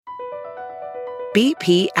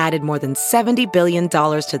BP added more than $70 billion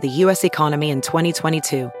to the U.S. economy in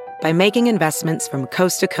 2022 by making investments from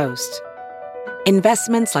coast to coast.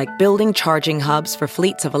 Investments like building charging hubs for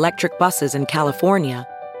fleets of electric buses in California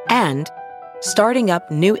and starting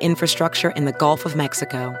up new infrastructure in the Gulf of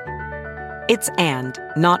Mexico. It's and,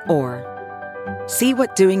 not or. See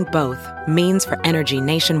what doing both means for energy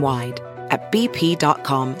nationwide at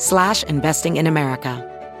bp.com/investing in America.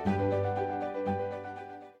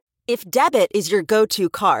 If debit is your go-to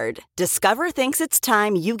card, Discover thinks it's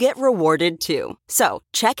time you get rewarded too. So,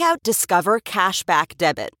 check out Discover Cashback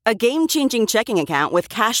Debit, a game-changing checking account with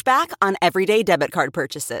cashback on everyday debit card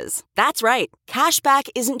purchases. That's right, cashback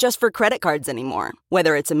isn't just for credit cards anymore.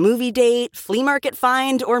 Whether it's a movie date, flea market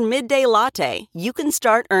find, or midday latte, you can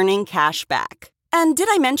start earning cash back. And did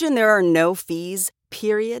I mention there are no fees,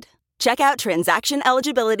 period? Check out transaction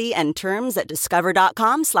eligibility and terms at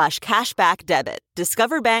discover.com/cashbackdebit.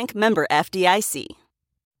 Discover Bank, member FDIC.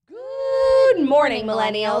 Good morning,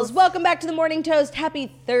 millennials. Welcome back to the Morning Toast.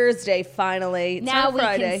 Happy Thursday, finally. It's now not we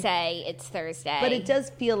Friday, can say it's Thursday. but it does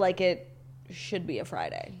feel like it should be a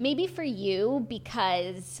Friday. Maybe for you,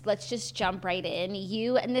 because let's just jump right in.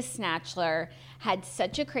 You and the Snatchler had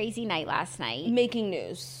such a crazy night last night. Making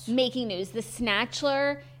news. The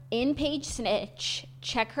Snatchler in Page Snitch.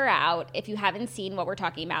 Check her out if you haven't seen what we're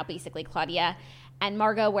talking about. Basically, Claudia and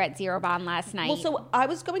Margot were at Zero Bond last night. Well, so I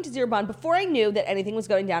was going to Zero Bond before I knew that anything was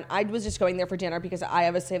going down. I was just going there for dinner because I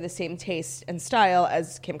obviously have the same taste and style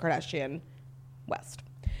as Kim Kardashian West.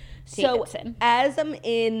 Davidson. So as I'm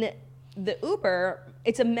in the Uber,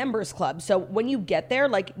 it's a members club. So when you get there,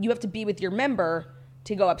 like, you have to be with your member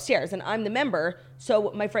to go upstairs, and I'm the member.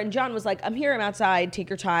 So my friend John was like, I'm here, I'm outside, take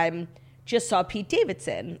your time. Just saw Pete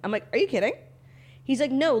Davidson. I'm like, are you kidding? He's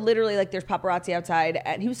like, no, literally, like, there's paparazzi outside.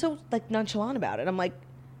 And he was so, like, nonchalant about it. I'm like,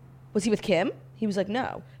 was he with Kim? He was like,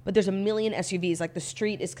 no. But there's a million SUVs. Like, the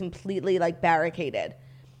street is completely, like, barricaded.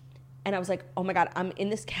 And I was like, oh, my God, I'm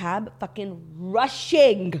in this cab fucking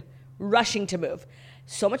rushing to move.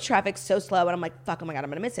 So much traffic, so slow. And I'm like, fuck, oh, my God, I'm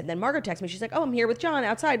going to miss it. And then Margaret texts me. She's like, oh, I'm here with John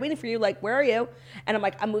outside waiting for you. Like, where are you? And I'm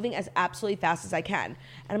like, I'm moving as absolutely fast as I can.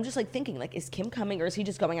 And I'm just, like, thinking, like, is Kim coming or is he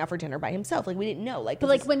just going out for dinner by himself? Like, we didn't know. Like, But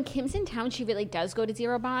like when Kim's in town, she really does go to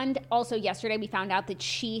Zero Bond. Also, yesterday we found out that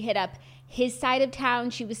she hit up his side of town.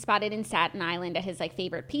 She was spotted in Staten Island at his, like,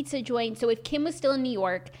 favorite pizza joint. So if Kim was still in New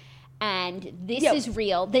York and this is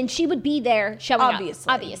real, then she would be there showing up.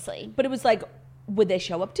 Obviously. But it was like, would they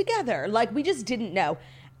show up together? Like, we just didn't know.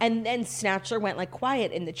 And then Snatchler went, like,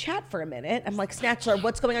 quiet in the chat for a minute. I'm like, Snatchler,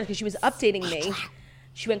 what's going on? Because she was updating me.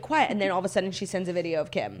 She went quiet. And then all of a sudden she sends a video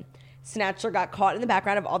of Kim. Snatchler got caught in the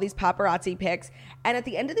background of all these paparazzi pics. And at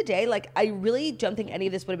the end of the day, like, I really don't think any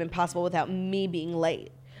of this would have been possible without me being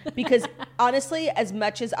late. Because honestly, as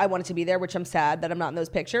much as I wanted to be there, which I'm sad that I'm not in those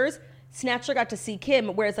pictures, Snatchler got to see Kim.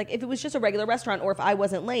 Whereas, like, if it was just a regular restaurant or if I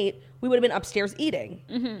wasn't late, we would have been upstairs eating.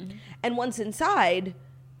 Mm-hmm. And once inside,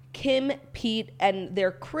 Kim, Pete, and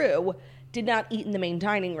their crew did not eat in the main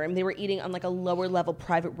dining room. They were eating on, like, a lower level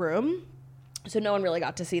private room. So no one really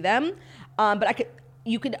got to see them. But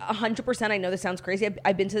you could 100%, I know this sounds crazy.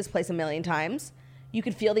 I've been to this place a million times. You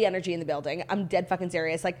could feel the energy in the building. I'm dead fucking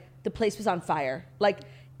serious. Like, the place was on fire. Like,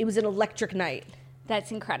 it was an electric night.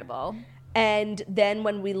 That's incredible. And then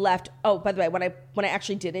when we left, oh, by the way, when I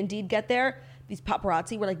actually did indeed get there, these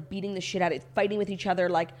paparazzi were, like, beating the shit out of it, fighting with each other,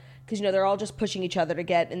 like, because, you know, they're all just pushing each other to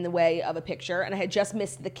get in the way of a picture. And I had just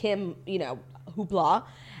missed the Kim, you know, hoopla.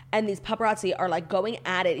 And these paparazzi are, like, going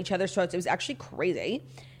at it, each other's throats. It was actually crazy.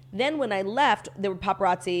 Then when I left, there were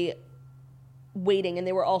paparazzi waiting. And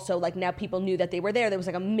they were also, like, now people knew that they were there. There was,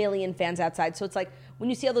 like, a million fans outside. So it's like, when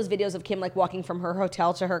you see all those videos of Kim, like, walking from her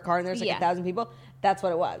hotel to her car and there's, like, 1,000 people, that's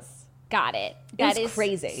what it was. Got it. That is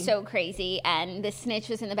crazy. So crazy. And the snitch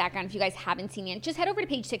was in the background. If you guys haven't seen it, just head over to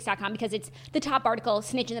page6.com because it's the top article,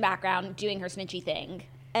 snitch in the background doing her snitchy thing.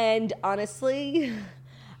 And honestly,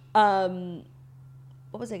 what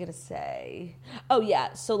was I going to say? Oh,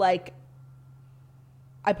 yeah. So, like,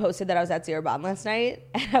 I posted that I was at Zero Bond last night.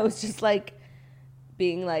 And I was just, like,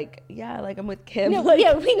 being like, yeah, like, I'm with Kim. No, like,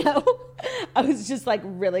 yeah, we know. I was just, like,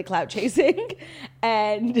 really clout chasing.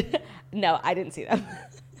 And no, I didn't see them.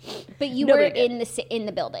 But you were in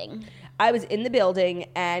the building. I was in the building,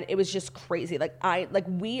 and it was just crazy. Like,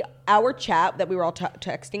 our chat that we were all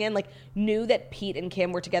texting in, like, knew that Pete and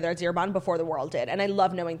Kim were together at Zero Bond before the world did. And I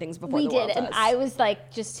love knowing things before the world does. We did, and I was,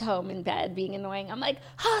 like, just home in bed being annoying. I'm like,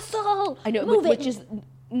 hustle! I know, which is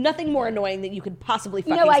nothing more annoying than you could possibly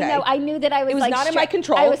fucking say. No, I know. I knew that I was, it was not in my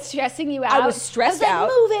control. I was stressing you out. I was stressed out.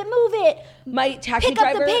 Move it. My taxi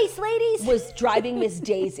driver, driver pick up the pace, ladies. Was driving Miss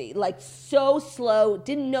Daisy, like, so slow.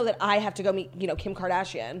 Didn't know that I have to go meet, you know, Kim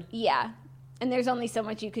Kardashian. Yeah. And there's only so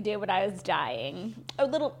much you could do, but I was dying. A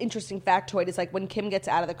little interesting factoid is like when Kim gets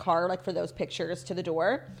out of the car, like for those pictures to the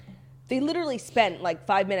door, they literally spent like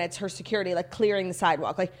 5 minutes, her security, like clearing the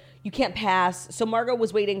sidewalk. Like you can't pass. So Margot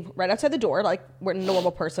was waiting right outside the door, like where a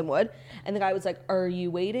normal person would. And the guy was like, are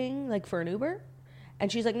you waiting like for an Uber?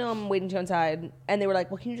 And she's like, no, I'm waiting to go inside. And they were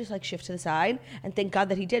like, well, can you just like shift to the side? And thank God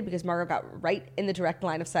that he did, because Margot got right in the direct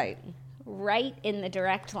line of sight. Right in the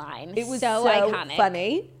direct line. It was so iconic.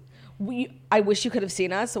 Funny. I wish you could have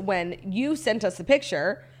seen us when you sent us the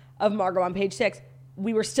picture of Margot on page 6.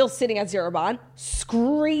 We were still sitting at Zero Bond,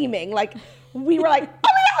 screaming. Like, we were like, oh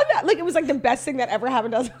my God. Like, it was like the best thing that ever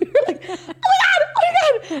happened to us. We were like, oh my God, oh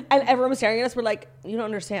my God. And everyone was staring at us. We're like, you don't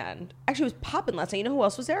understand. Actually, it was popping last night. You know who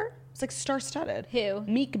else was there? It was like star-studded. Who?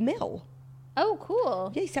 Meek Mill. Oh,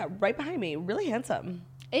 cool. Yeah, he sat right behind me. Really handsome.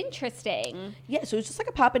 Interesting. Yeah, so it was just like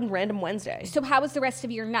a pop-in random Wednesday. So how was the rest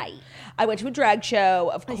of your night? I went to a drag show,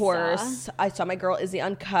 of course. I saw my girl Izzy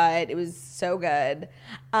Uncut. It was so good.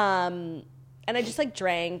 And I just like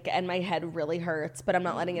drank and my head really hurts, but I'm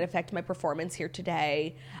not letting it affect my performance here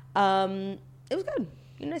today. It was good.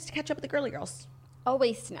 Nice to catch up with the girly girls.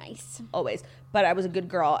 Always nice. Always. But I was a good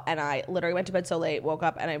girl, and I literally went to bed so late, woke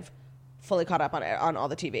up, and I've fully caught up on all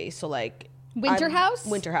the TV. So like Winter House?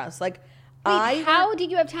 Winter House. Like Wait, how did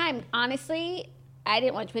you have time? Honestly, I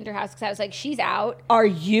didn't watch Winter House because I was like, she's out. Are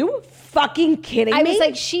you fucking kidding me? I was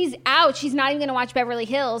like, she's out. She's not even going to watch Beverly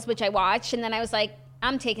Hills, which I watched. And then I was like,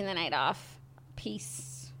 I'm taking the night off.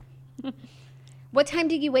 Peace. What time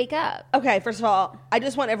did you wake up? Okay, first of all, I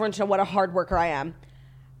just want everyone to know what a hard worker I am.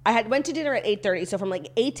 I went to dinner at 8:30, so from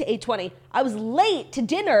like 8 to 8:20, I was late to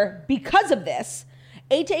dinner because of this.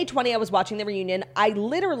 8 to 8:20, I was watching the reunion. I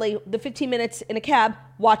literally, the 15 minutes in a cab,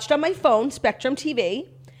 watched on my phone, Spectrum TV.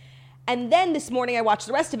 And then this morning, I watched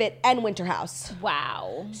the rest of it and Winter House.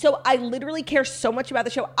 Wow. So I literally care so much about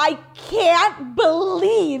the show. I can't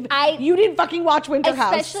believe you didn't fucking watch Winter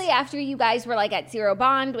House. Especially after you guys were like at Zero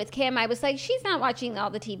Bond with Kim. I was like, she's not watching all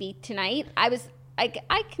the TV tonight. I was like,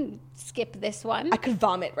 I can skip this one. I could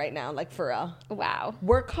vomit right now, like for real. Wow.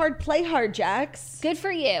 Work hard, play hard, Jax. Good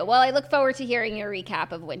for you. Well, I look forward to hearing your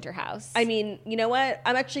recap of Winter House. I mean, you know what?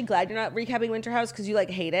 I'm actually glad you're not recapping Winter House because you like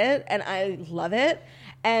hate it and I love it.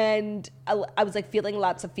 And I was like feeling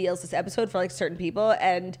lots of feels this episode for like certain people,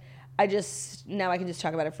 and now I can just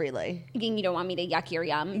talk about it freely. You don't want me to yuck your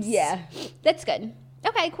yums? Yeah. That's good.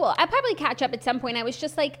 Okay, cool. I'll probably catch up at some point. I was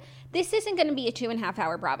just like, this isn't going to be a 2.5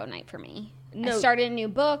 hour Bravo night for me. No, I started a new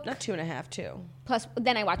book. Not 2.5, 2. Plus,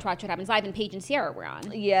 then I watch What Happens Live, and Paige and Sierra were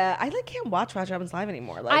on. Yeah, I like can't watch What Happens Live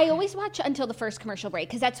anymore. Like, I always watch until the first commercial break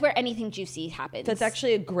because that's where anything juicy happens. That's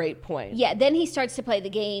actually a great point. Yeah, then he starts to play the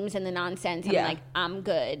games and the nonsense, and I'm like, I'm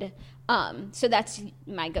good. So that's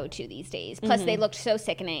my go-to these days. Plus, they looked so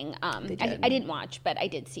sickening. I didn't watch, but I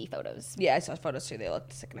did see photos. Yeah, I saw photos too. They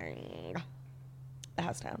looked sickening. The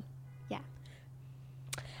house down. Yeah.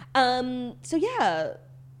 So yeah.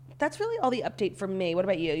 That's really all the update from me. What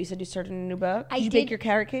about you? You said you started a new book. Did you bake your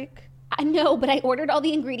carrot cake? I know, but I ordered all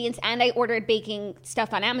the ingredients and I ordered baking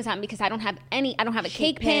stuff on Amazon because I don't have any. I don't have a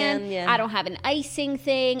cake pan. Yeah. I don't have an icing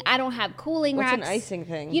thing. I don't have cooling racks. What's an icing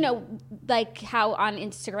thing? You know, like how on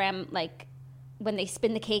Instagram, like when they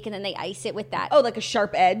spin the cake and then they ice it with that. Oh, like a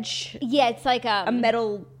sharp edge? Yeah, it's like a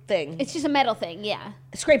metal thing. It's just a metal thing, yeah.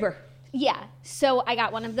 A scraper. Yeah. So I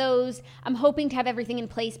got one of those. I'm hoping to have everything in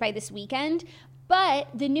place by this weekend. But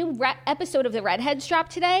the new episode of The Redheads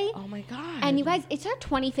dropped today. Oh, my God. And you guys, it's our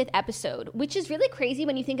 25th episode, which is really crazy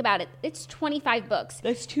when you think about it. It's 25 books.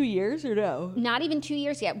 That's 2 years or no? Not even 2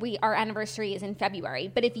 years yet. Our anniversary is in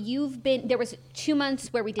February. But if you've been, there was 2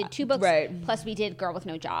 months where we did 2 books. Right. Plus we did Girl with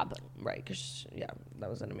No Job. Right. Because, yeah, that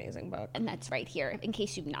was an amazing book. And that's right here, in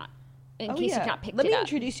case you've not. You've not picked it up. Let me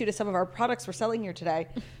introduce you to some of our products we're selling here today.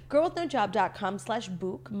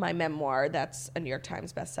 girlwithnojob.com/book, my memoir. That's a New York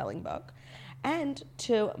Times best-selling book. And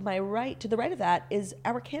to the right of that is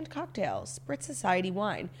our canned cocktail, Spritz Society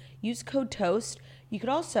wine. Use code TOAST. You could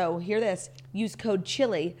also, hear this, use code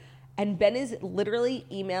CHILI. And Ben is literally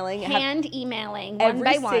emailing. Emailing one by one.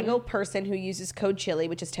 Every single person who uses code CHILI,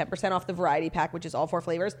 which is 10% off the variety pack, which is all 4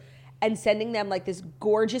 flavors, and sending them like this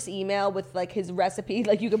gorgeous email with like his recipe.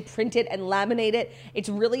 Like you can print it and laminate it. It's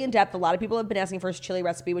really in depth. A lot of people have been asking for his chili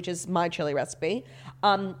recipe, which is my chili recipe.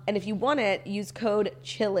 And if you want it, use code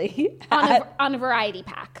CHILI on a variety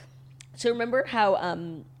pack. So remember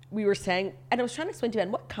how we were saying, and I was trying to explain to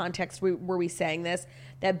Ben, what context were we saying this?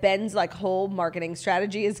 That Ben's like whole marketing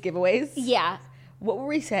strategy is giveaways? Yeah. What were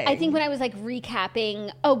we saying? I think when I was like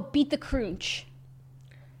recapping, beat the crunch.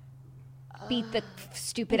 Beat the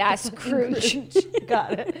stupid ass crunch.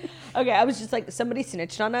 Got it. Okay, I was just like, somebody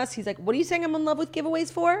snitched on us. He's like, what are you saying I'm in love with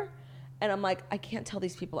giveaways for? And I'm like, I can't tell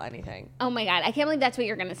these people anything. Oh my God. I can't believe that's what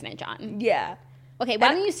you're going to snitch on. Yeah. Okay, why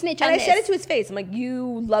don't you snitch on this? And this? I said it to his face. I'm like,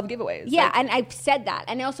 you love giveaways. Yeah, like, and I've said that.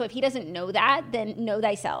 And also, if he doesn't know that, then know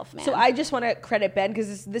thyself, man. So I just want to credit Ben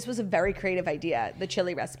because this was a very creative idea, the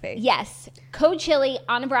chili recipe. Yes. Code chili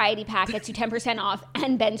on a variety pack gets you 10% off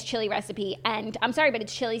and Ben's chili recipe. And I'm sorry, but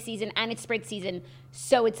it's chili season and it's spritz season.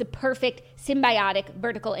 So it's a perfect symbiotic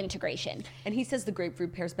vertical integration. And he says the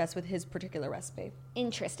grapefruit pairs best with his particular recipe.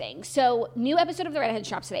 Interesting. So new episode of the Redhead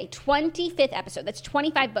drops today. 25th episode. That's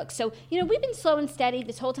 25 books. So, we've been slow and steady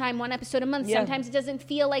this whole time, one episode a month. Yeah. Sometimes it doesn't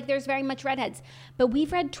feel like there's very much Redheads. But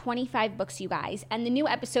we've read 25 books, you guys. And the new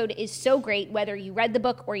episode is so great, whether you read the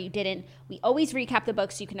book or you didn't. We always recap the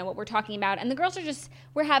book so you can know what we're talking about. And the girls are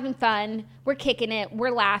we're having fun. We're kicking it.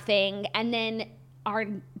 We're laughing. And then our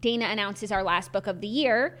Dana announces our last book of the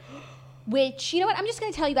year, which, you know what, I'm just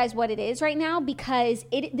going to tell you guys what it is right now because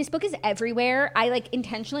this book is everywhere. I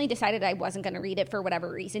intentionally decided I wasn't going to read it for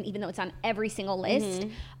whatever reason, even though it's on every single list.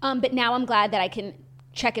 But now I'm glad that I can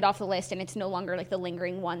check it off the list and it's no longer the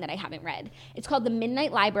lingering one that I haven't read. It's called The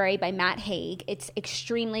Midnight Library by Matt Haig. It's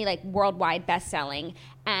extremely worldwide best-selling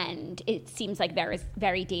and it seems like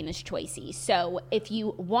very Danish choicey. So if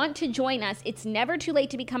you want to join us, it's never too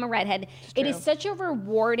late to become a redhead. It is such a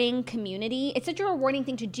rewarding community. It's such a rewarding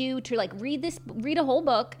thing to do to read a whole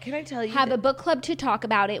book. Can I tell you? Have a book club to talk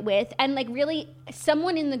about it with, and really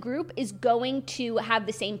someone in the group is going to have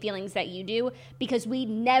the same feelings that you do because we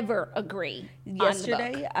never agree.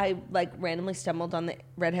 Yesterday, I randomly stumbled on the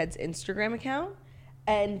Redhead's Instagram account,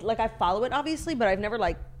 and I follow it obviously, but I've never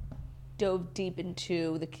dove deep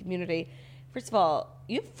into the community. First of all,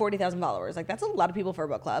 you have 40,000 followers. That's a lot of people for a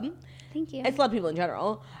book club. Thank you. It's a lot of people in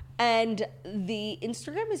general. And the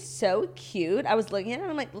Instagram is so cute. I was looking at it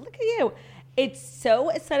and I'm like, look at you. It's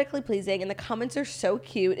so aesthetically pleasing and the comments are so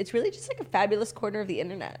cute. It's really just a fabulous corner of the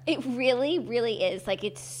internet. It really, really is.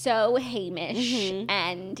 It's so Hamish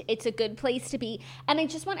and it's a good place to be. And I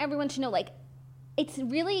just want everyone to know, it's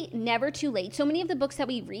really never too late. So many of the books that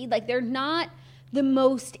we read, they're not the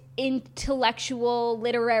most intellectual,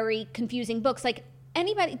 literary, confusing books.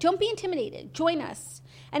 Anybody, don't be intimidated. Join us.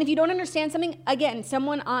 And if you don't understand something, again,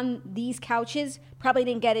 someone on these couches probably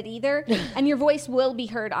didn't get it either, and your voice will be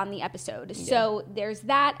heard on the episode. Yeah. So there's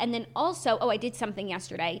that. And then also, I did something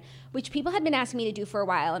yesterday, which people had been asking me to do for a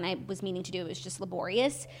while, and I was meaning to do. It was just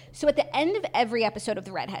laborious. So at the end of every episode of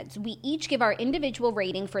The Redheads, we each give our individual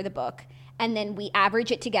rating for the book, and then we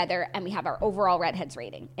average it together, and we have our overall Redheads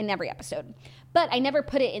rating in every episode. But I never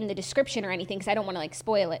put it in the description or anything because I don't want to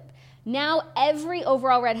spoil it. Now every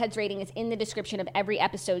overall Redheads rating is in the description of every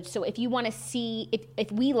episode. So if you want to see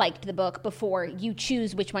if we liked the book before you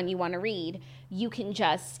choose which one you want to read, you can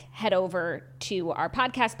just head over to our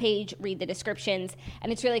podcast page, read the descriptions,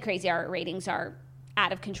 and it's really crazy. Our ratings are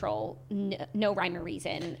out of control, no rhyme or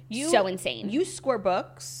reason, so insane. You score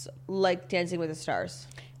books like Dancing with the Stars.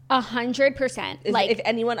 100%. If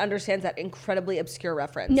anyone understands that incredibly obscure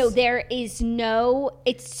reference. No, there is no,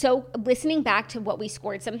 it's so, listening back to what we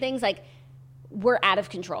scored, some things we're out of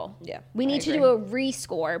control. Yeah. We need to do a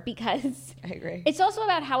rescore because I agree. It's also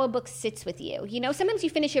about how a book sits with you. Sometimes you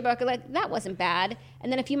finish your book, you're that wasn't bad.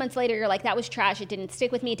 And then a few months later, you're that was trash. It didn't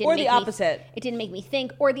stick with me. It didn't the opposite. It didn't make me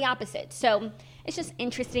think, or the opposite. So it's just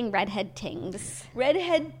interesting redhead tings.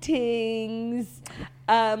 Redhead tings.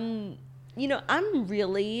 I'm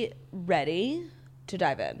really ready to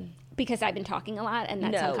dive in. Because I've been talking a lot and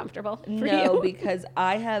that's uncomfortable for you? No, because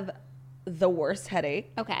I have the worst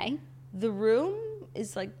headache. Okay. The room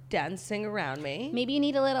is dancing around me. Maybe you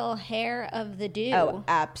need a little hair of the dew. Oh,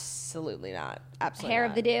 absolutely not. Absolutely hair not.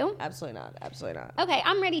 of the dew? Absolutely not. Absolutely not. Okay,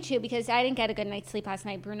 I'm ready too because I didn't get a good night's sleep last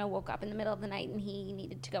night. Bruno woke up in the middle of the night and he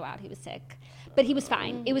needed to go out. He was sick. But he was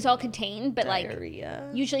fine. It was all contained, but Diarrhea.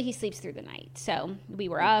 Usually he sleeps through the night. So we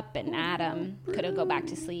were up and Adam couldn't go back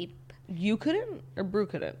to sleep. You couldn't or Brew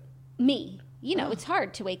couldn't? Me. It's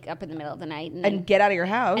hard to wake up in the middle of the night and get out of your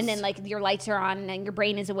house. And then your lights are on and your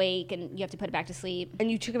brain is awake and you have to put it back to sleep.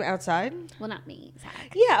 And you took him outside? Well, not me,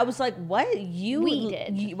 Zach. Yeah, I was like, what? We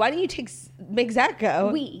did. Why didn't you make Zach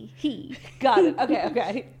go? He. Got it.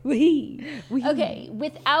 Okay. We. Okay,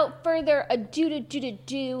 without further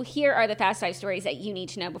ado, here are the Fast 5 stories that you need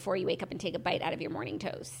to know before you wake up and take a bite out of your morning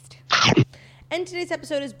toast. And today's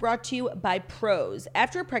episode is brought to you by Prose.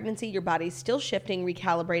 After a pregnancy, your body's still shifting,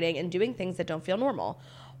 recalibrating, and doing things that don't feel normal.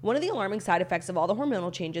 One of the alarming side effects of all the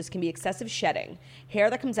hormonal changes can be excessive shedding, hair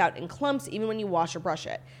that comes out in clumps even when you wash or brush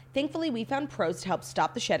it. Thankfully, we found Prose to help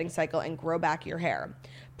stop the shedding cycle and grow back your hair.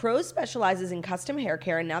 Prose specializes in custom hair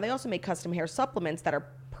care, and now they also make custom hair supplements that are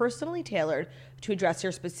personally tailored to address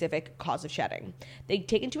your specific cause of shedding. They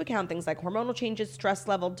take into account things like hormonal changes, stress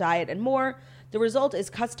level, diet, and more. The result is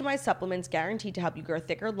customized supplements guaranteed to help you grow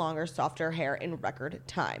thicker, longer, softer hair in record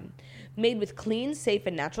time. Made with clean, safe,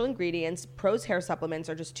 and natural ingredients, Pro's hair supplements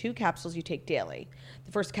are just 2 capsules you take daily.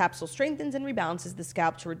 The first capsule strengthens and rebalances the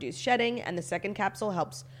scalp to reduce shedding, and the second capsule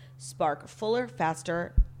helps spark fuller,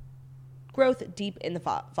 faster growth deep in the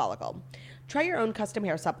follicle. Try your own custom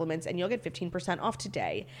hair supplements and you'll get 15% off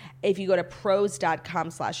today. If you go to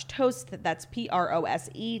pros.com/toast, that's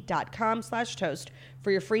PROSE.com/toast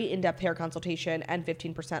for your free in-depth hair consultation and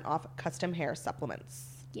 15% off custom hair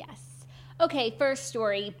supplements. Yes. Okay, first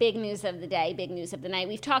story, big news of the day, big news of the night.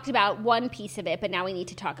 We've talked about one piece of it, but now we need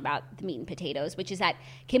to talk about the meat and potatoes, which is that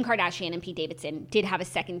Kim Kardashian and Pete Davidson did have a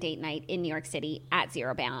second date night in New York City at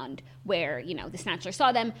Zero Bound where, you know, the Snatcher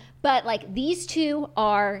saw them. But, like, these two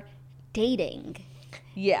are dating.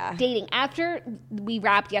 Yeah. Dating. After we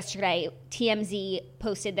wrapped yesterday, TMZ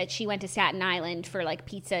posted that she went to Staten Island for, like,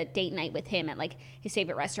 pizza date night with him at, like, his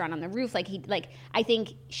favorite restaurant on the roof. Like, I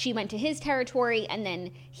think she went to his territory and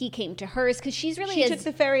then he came to hers because she's really... She took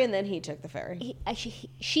the ferry and then he took the ferry.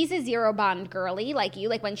 She's a Zero Bond girly like you.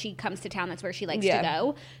 Like, when she comes to town, that's where she likes to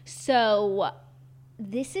go. So...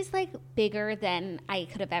 this is, like, bigger than I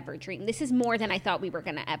could have ever dreamed. This is more than I thought we were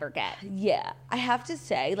going to ever get. Yeah. I have to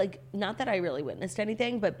say, like, not that I really witnessed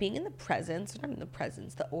anything, but being in the presence, not in the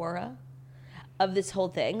presence, the aura of this whole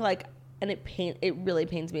thing, like, and it really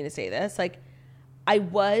pains me to say this, like, I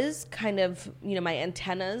was kind of, you know, my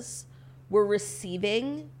antennas were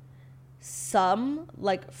receiving some,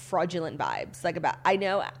 like, fraudulent vibes. Like, about, I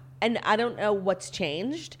know, and I don't know what's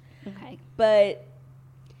changed. Okay. But...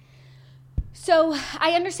 so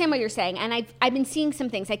I understand what you're saying, and I've been seeing some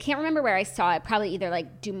things. I can't remember where I saw it. Probably either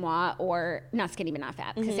like Dumois or Not Skinny But Not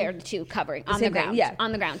Fat, because they're the two covering on the ground. Yeah.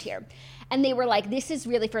 On the ground here, and they were like, "This is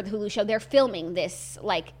really for the Hulu show. They're filming this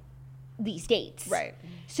like these dates, right?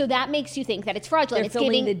 So that makes you think that it's fraudulent. They're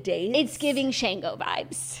filming the dates. It's giving Shango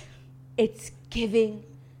vibes. It's giving."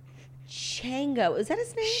 Shango. Is that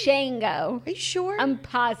his name? Shango. Are you sure? I'm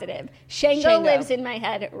positive. Shango lives in my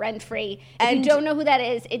head rent-free. If you don't know who that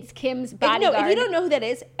is, it's Kim's bodyguard. If you don't know who that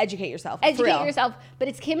is, educate yourself. Educate yourself. But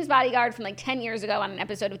it's Kim's bodyguard from like 10 years ago on an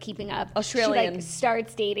episode of Keeping Up. Australian. She like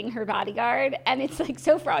starts dating her bodyguard, and it's like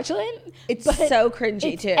so fraudulent. It's so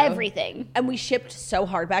cringy too. Everything. And we shipped so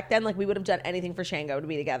hard back then. Like, we would have done anything for Shango to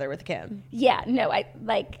be together with Kim. Yeah, no, I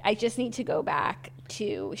just need to go back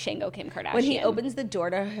to Shango Kim Kardashian. When he opens the door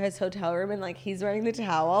to his hotel room and like he's wearing the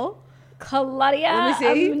towel. Claudia,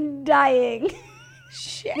 I'm dying.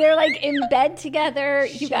 Shit. They're like in bed together.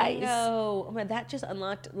 You guys. Oh man, that just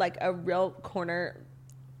unlocked like a real corner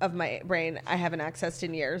of my brain I haven't accessed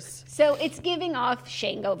in years. So it's giving off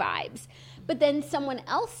Shango vibes. But then someone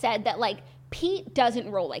else said that like Pete doesn't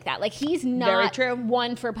roll like that. Like he's not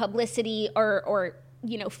one for publicity or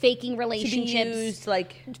you know, faking relationships, to be used,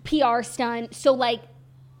 like PR stunt. So, like,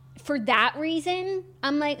 for that reason,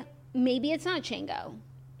 I'm like, maybe it's not Shango.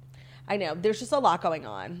 I know. There's just a lot going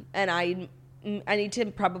on. And I need to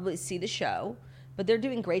probably see the show. But they're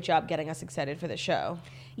doing a great job getting us excited for the show.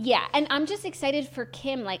 Yeah, and I'm just excited for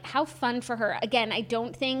Kim. Like, how fun for her. Again,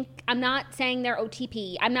 I'm not saying they're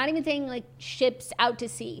OTP. I'm not even saying, like, ships out to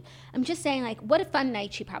sea. I'm just saying, like, what a fun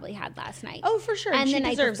night she probably had last night. Oh, for sure. And she the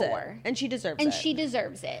night deserves before. It. And she deserves it. And she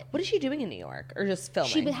deserves it. What is she doing in New York? Or just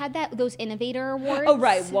filming? She had those Innovator Awards. Oh,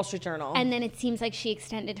 right. Wall Street Journal. And then it seems like she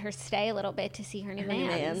extended her stay a little bit to see her new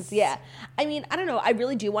mans. Yeah. I mean, I don't know. I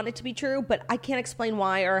really do want it to be true, but I can't explain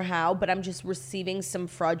why or how, but I'm just receiving some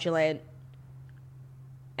fraudulent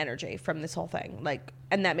energy from this whole thing, like,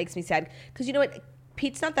 and that makes me sad because you know what,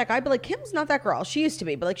 Pete's not that guy, but like Kim's not that girl. She used to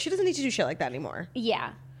be, but like she doesn't need to do shit like that anymore.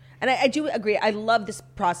 Yeah. And I do agree. I love this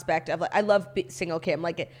prospect of like, I love single Kim.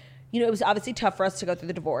 Like, you know, it was obviously tough for us to go through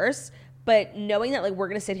the divorce, but knowing that like we're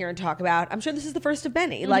gonna sit here and talk about, I'm sure this is the first of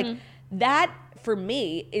many. Like that for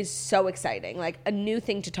me is so exciting. Like a new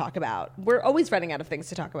thing to talk about. We're always running out of things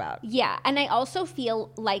to talk about. Yeah, and I also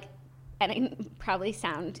feel like, and I probably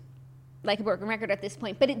sound like a broken record at this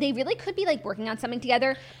point, but they really could be like working on something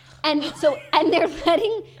together. And so, and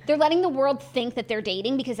they're letting the world think that they're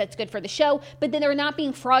dating because that's good for the show, but then they're not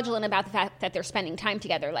being fraudulent about the fact that they're spending time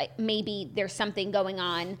together. Like maybe there's something going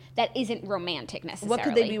on that isn't romantic necessarily. What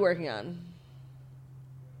could they be working on?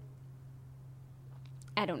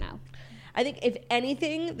 I don't know. I think if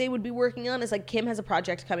anything they would be working on is like Kim has a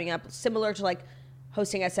project coming up similar to like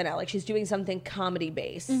hosting SNL. Like she's doing something comedy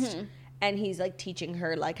based. Mm-hmm. And he's, like, teaching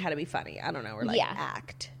her, like, how to be funny. I don't know. Or, like,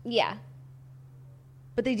 act. Yeah.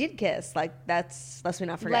 But they did kiss. Like, that's... Lest we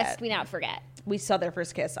not forget. Lest we not forget. We saw their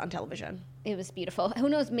first kiss on television. It was beautiful. Who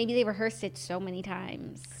knows? Maybe they rehearsed it so many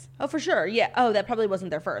times. Oh, for sure. Yeah. Oh, that probably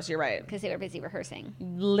wasn't their first. You're right. Because they were busy rehearsing.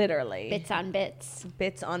 Literally. Bits on bits.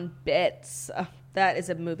 Bits on bits. Oh, that is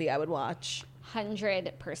a movie I would watch.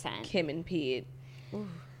 100%. Kim and Pete. Ooh.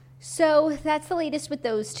 So that's the latest with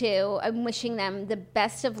those two. I'm wishing them the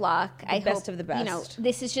best of luck. The best of the best. You know,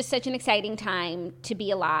 this is just such an exciting time to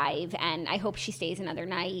be alive, and I hope she stays another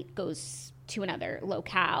night, goes to another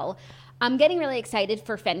locale. I'm getting really excited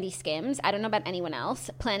for Fendi Skims. I don't know about anyone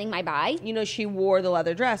else. Planning my buy. You know, she wore the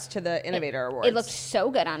leather dress to the Innovator Awards. It looked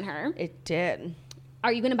so good on her. It did.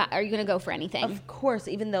 Are you gonna go for anything? Of course,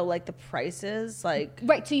 even though like the prices, like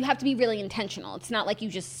right. So you have to be really intentional. It's not like you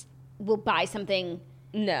just will buy something.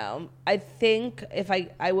 No, I think if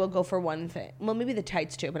I will go for one thing. Well, maybe the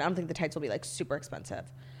tights too, but I don't think the tights will be like super expensive.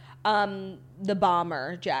 The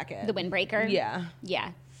bomber jacket, the windbreaker.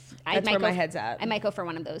 Yeah. That's where my head's at. I might go for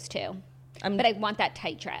one of those too. But I want that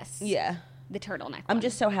tight dress. Yeah. The turtleneck. I'm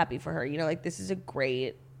just so happy for her. You know, like this is a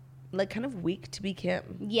great, like kind of week to be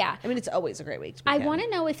Kim. Yeah. I mean, it's always a great week to be Kim. I want to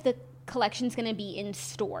know if the collection's going to be in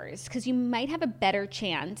stores because you might have a better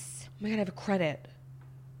chance. Oh my God, I have a credit.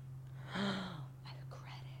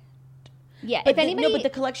 Yeah. But but the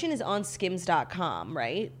collection is on skims.com,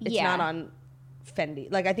 right? It's not on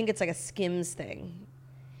Fendi. Like, I think it's like a Skims thing.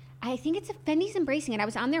 I think it's Fendi's embracing it. I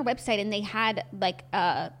was on their website and they had like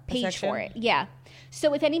a page for it. Yeah.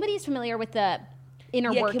 So if anybody's familiar with the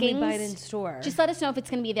inner workings, can we buy it in store? Just let us know if it's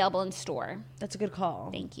going to be available in store. That's a good call.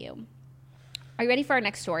 Thank you. Are you ready for our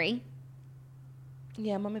next story?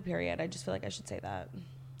 Yeah, I'm on my period. I just feel like I should say that.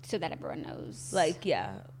 So that everyone knows. Like,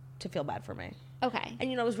 yeah, to feel bad for me. Okay. And,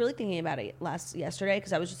 you know, I was really thinking about it yesterday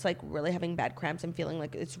because I was just, like, really having bad cramps and feeling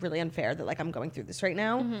like it's really unfair that, like, I'm going through this right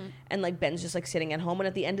now. Mm-hmm. And, like, Ben's just, like, sitting at home. And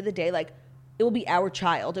at the end of the day, like, it will be our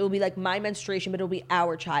child. It will be, like, my menstruation, but it will be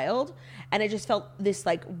our child. And I just felt this,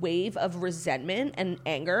 like, wave of resentment and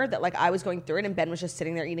anger that, like, I was going through it. And Ben was just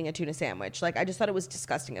sitting there eating a tuna sandwich. Like, I just thought it was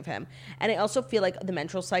disgusting of him. And I also feel like the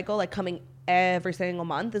menstrual cycle, like, coming every single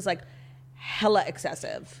month is, like, hella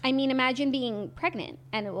excessive. I mean, imagine being pregnant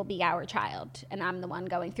and it will be our child and I'm the one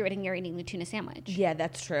going through it and you're eating the tuna sandwich. Yeah,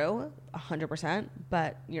 that's true. 100%.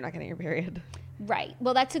 But you're not getting your period. Right.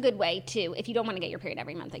 Well, that's a good way too. If you don't want to get your period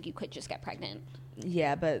every month, like you could just get pregnant.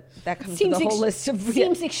 Yeah, but that comes with a whole list of...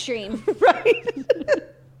 Seems extreme. Right.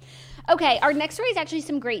 Okay, our next story is actually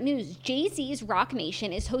some great news. Jay-Z's Rock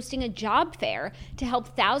Nation is hosting a job fair to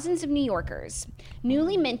help thousands of New Yorkers.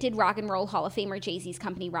 Newly minted Rock and Roll Hall of Famer Jay-Z's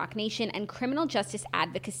company Rock Nation and criminal justice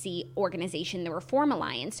advocacy organization The Reform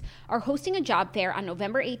Alliance are hosting a job fair on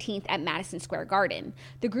November 18th at Madison Square Garden.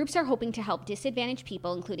 The groups are hoping to help disadvantaged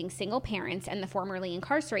people, including single parents and the formerly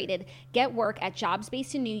incarcerated, get work at jobs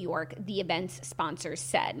based in New York, the event's sponsors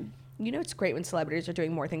said. You know, it's great when celebrities are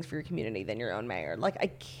doing more things for your community than your own mayor. Like, I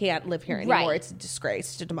can't live here anymore. Right. It's a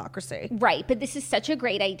disgrace to democracy. Right. But this is such a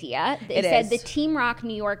great idea. They said the Team Rock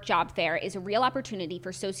New York Job Fair is a real opportunity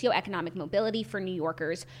for socioeconomic mobility for New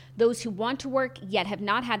Yorkers, those who want to work yet have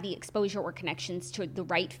not had the exposure or connections to the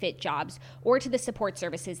right fit jobs or to the support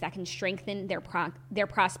services that can strengthen their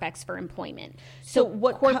prospects for employment. So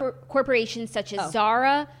what corporations such as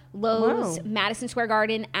Zara, Lowe's, Madison Square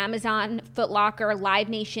Garden, Amazon, Foot Locker, Live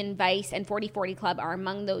Nation, Vice, and 4040 Club are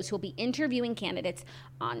among those who will be interviewing candidates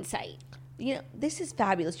on site. You know, this is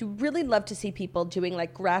fabulous. You really love to see people doing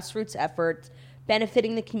like grassroots efforts,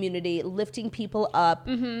 benefiting the community, lifting people up,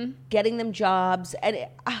 getting them jobs. And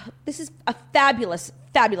this is a fabulous,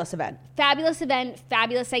 fabulous event. Fabulous event,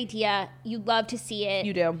 fabulous idea. You love to see it.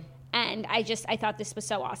 You do. And I thought this was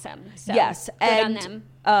so awesome. So yes. Good on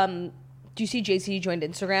them. Do you see JC joined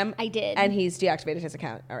Instagram? I did. And he's deactivated his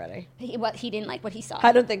account already. He didn't like what he saw.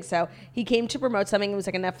 I don't think so. He came to promote something. It was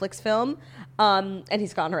like a Netflix film. And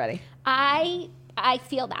he's gone already. I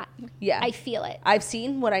feel that. Yeah. I feel it. I've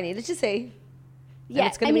seen what I needed to see. Yeah.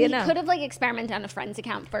 It's gonna be enough. He could have like experimented on a friend's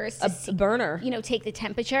account first. A burner. You know, take the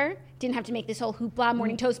temperature. Didn't have to make this whole hoopla.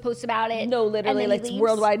 Morning Toast posts about it. No, literally, like it's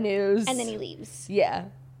worldwide news. And then he leaves. Yeah.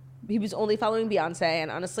 He was only following Beyonce. And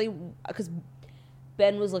honestly, because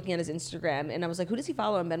Ben was looking at his Instagram, and I was like, who does he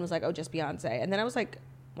follow? And Ben was like, oh, just Beyonce. And then I was like,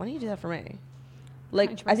 why don't you do that for me?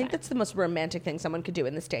 Like, 100%. I think that's the most romantic thing someone could do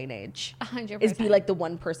in this day and age. 100%. Is be like the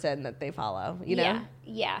one person that they follow, you know?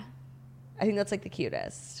 Yeah. I think that's like the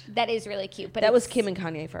cutest. That is really cute. But that was Kim and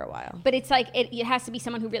Kanye for a while. But it's like, it has to be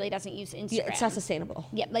someone who really doesn't use Instagram. Yeah, it's not sustainable.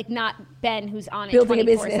 Yeah, like not Ben who's on it building 24/7. a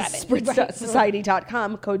business,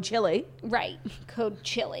 SportsSociety.com, code Chili. Right, code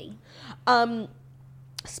Chili.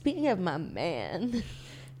 Speaking of my man,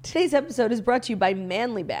 Today's episode is brought to you by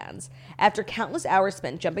Manly Bands. After countless hours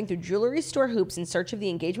spent jumping through jewelry store hoops in search of the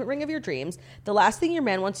engagement ring of your dreams, the last thing your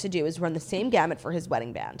man wants to do is run the same gamut for his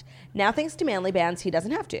wedding band. Now, thanks to Manly Bands, he doesn't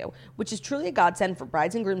have to, which is truly a godsend for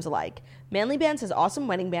brides and grooms alike. Manly Bands has awesome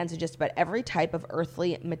wedding bands of just about every type of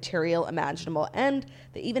earthly material imaginable, and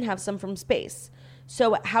they even have some from space.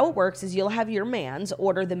 So how it works is you'll have your man's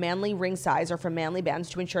order the Manly ring size or from Manly Bands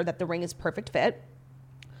to ensure that the ring is perfect fit.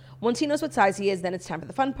 Once he knows what size he is, then it's time for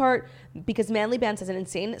the fun part, because Manly Bands has an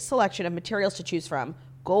insane selection of materials to choose from.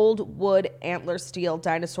 Gold, wood, antler, steel,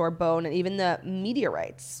 dinosaur, bone, and even the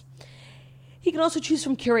meteorites. He can also choose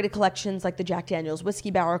from curated collections like the Jack Daniel's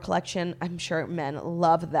Whiskey Barrel Collection. I'm sure men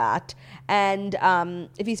love that. And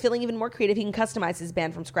if he's feeling even more creative, he can customize his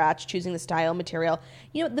band from scratch, choosing the style, material.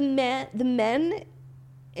 You know, the men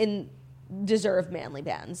deserve Manly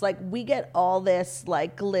Bands. Like, we get all this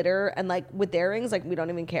like glitter and like with their rings, like we don't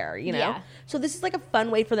even care, you know? Yeah. So this is like a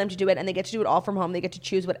fun way for them to do it, and they get to do it all from home. They get to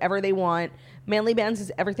choose whatever they want. Manly Bands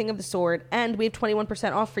is everything of the sort, and we have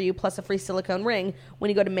 21% off for you plus a free silicone ring when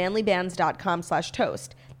you go to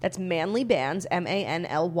manlybands.com/toast. That's Manly Bands,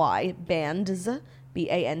 MANLY bands,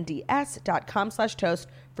 BANDS.com/toast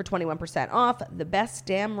for 21% off. The best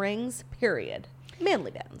damn rings, period.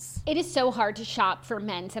 Manly Bands. It is so hard to shop for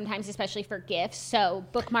men sometimes, especially for gifts. So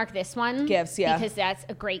bookmark this one. Gifts, yeah. Because that's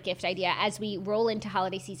a great gift idea as we roll into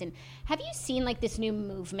holiday season. Have you seen like this new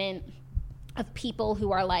movement of people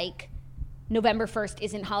who are like, November 1st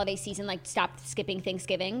isn't holiday season, like stop skipping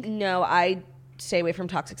Thanksgiving? No, I stay away from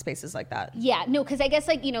toxic spaces like that. Yeah, no, because I guess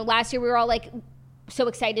like, you know, last year we were all like so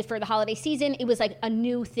excited for the holiday season. It was like a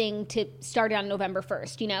new thing to start on November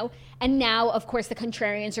 1st, you know? And now, of course, the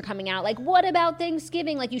contrarians are coming out like, what about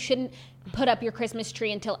Thanksgiving? Like, you shouldn't put up your Christmas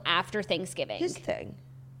tree until after Thanksgiving. Here's the thing.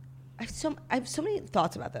 I have so many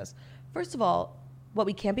thoughts about this. First of all, what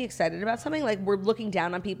we can't be excited about something, like we're looking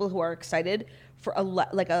down on people who are excited for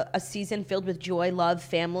a season filled with joy, love,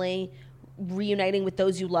 family, reuniting with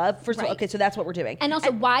those you love. First of all, okay, so that's what we're doing. And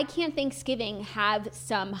also, why can't Thanksgiving have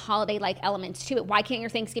some holiday-like elements to it? Why can't your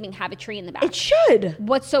Thanksgiving have a tree in the back? It should.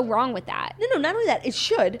 What's so wrong with that? No, not only that, it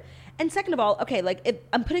should. And second of all, okay, like if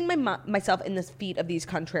I'm putting myself in the feet of these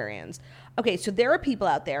contrarians. Okay, so there are people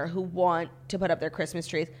out there who want to put up their Christmas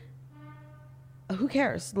trees. Who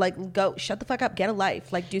cares? Like, go shut the fuck up, get a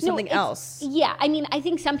life, like do something else. Yeah, I mean, I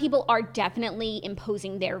think some people are definitely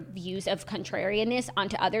imposing their views of contrarianness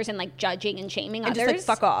onto others and like judging and shaming and others. Just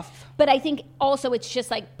like fuck off. But I think also it's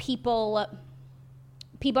just like people are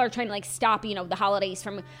trying to like stop, you know, the holidays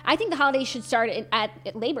from. I think the holidays should start at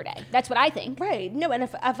Labor Day. That's what I think. Right. No, and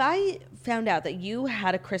if I found out that you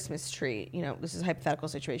had a Christmas tree, you know, this is a hypothetical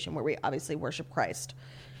situation where we obviously worship Christ.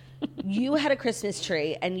 You had a Christmas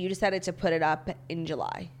tree and you decided to put it up in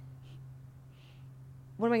July.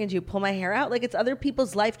 What am I going to do? Pull my hair out? Like, it's other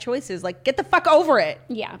people's life choices. Like, get the fuck over it.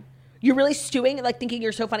 Yeah. You're really stewing, like thinking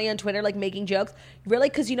you're so funny on Twitter, like making jokes. Really?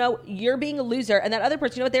 Because, you know, you're being a loser. And that other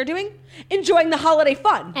person, you know what they're doing? Enjoying the holiday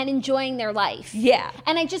fun. And enjoying their life. Yeah.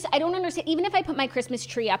 And I don't understand. Even if I put my Christmas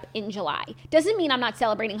tree up in July, doesn't mean I'm not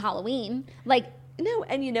celebrating Halloween. Like. No,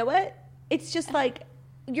 and you know what? It's just like,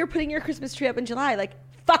 you're putting your Christmas tree up in July. Like,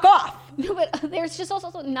 fuck off. No, but there's just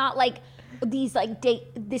also not like these like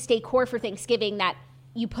this decor for Thanksgiving that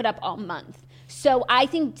you put up all month. So I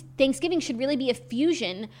think Thanksgiving should really be a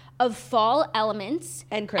fusion of fall elements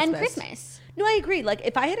and Christmas. No, I agree. Like,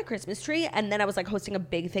 if I had a Christmas tree and then I was like hosting a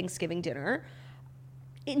big Thanksgiving dinner,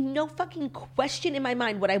 no fucking question in my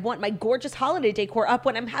mind would I want my gorgeous holiday decor up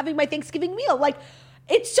when I'm having my Thanksgiving meal. Like,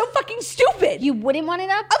 it's so fucking stupid. You wouldn't want it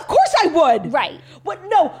up? Of course I would. Right. What?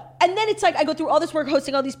 No. And then it's like I go through all this work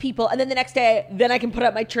hosting all these people, and then the next day, then I can put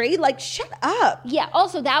up my tree. Like, shut up. Yeah.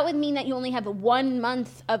 Also, that would mean that you only have 1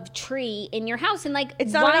 month of tree in your house, and like,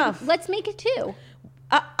 it's not enough. Let's make it 2.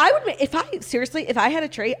 I would, if I had a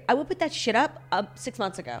tree, I would put that shit up 6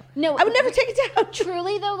 months ago. No, I would never take it down.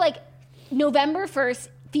 Truly though, like November 1st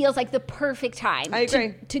feels like the perfect time. I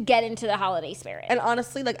agree. To get into the holiday spirit. And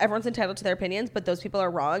honestly, like, everyone's entitled to their opinions, but those people are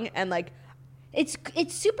wrong. And like, it's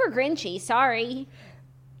super Grinchy. Sorry.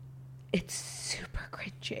 It's super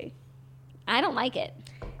Grinchy. I don't like it.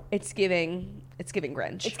 It's giving Grinch. It's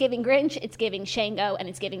giving Grinch. It's giving Shango, and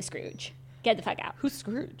it's giving Scrooge. Get the fuck out. Who's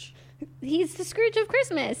Scrooge? He's the Scrooge of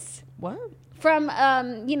Christmas. What? From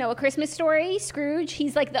A Christmas Story. Scrooge.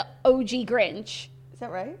 He's like the OG Grinch. Is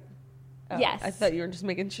that right? Oh, yes. I thought you were just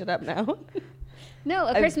making shit up now. No,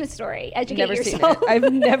 Christmas Story. Educate yourself. Seen it.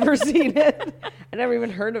 I've never seen it. I never even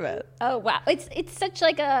heard of it. Oh wow, it's such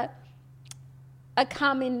like a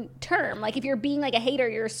common term. Like if you're being like a hater,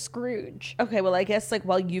 you're a Scrooge. Okay, well I guess like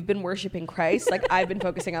while you've been worshiping Christ, like I've been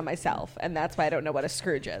focusing on myself, and that's why I don't know what a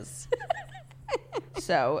Scrooge is.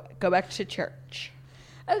 So go back to church.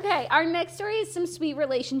 Okay, our next story is some sweet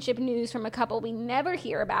relationship news from a couple we never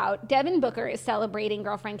hear about. Devin Booker is celebrating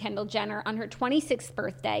girlfriend Kendall Jenner on her 26th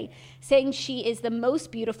birthday, saying she is the most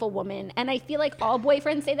beautiful woman. And I feel like all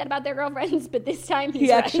boyfriends say that about their girlfriends, but this time he's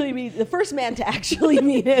right. actually means the first man to actually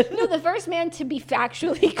mean it. No, the first man to be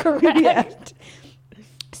factually correct. Yeah.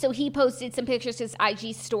 So he posted some pictures to his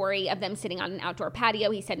IG story of them sitting on an outdoor patio.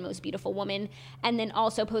 He said most beautiful woman. And then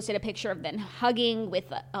also posted a picture of them hugging with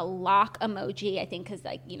a lock emoji, I think, because,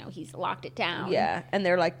 like, you know, he's locked it down. Yeah, and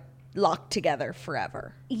they're, like, locked together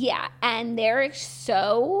forever. Yeah, and they're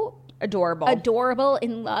so adorable,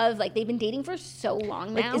 in love. Like, they've been dating for so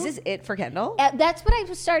long now. Like, is this it for Kendall? That's what I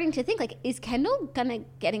was starting to think. Like, is Kendall gonna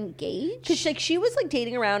get engaged? Because, like, she was, like,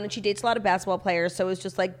 dating around, and she dates a lot of basketball players, so it was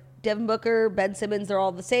just, like, Devin Booker, Ben Simmons, they're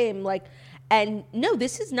all the same. Like, and no,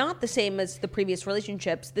 this is not the same as the previous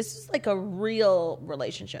relationships. This is like a real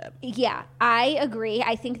relationship. Yeah, I agree.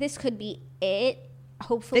 I think this could be it.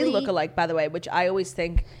 Hopefully. They look alike, by the way, which I always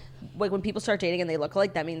think, like, when people start dating and they look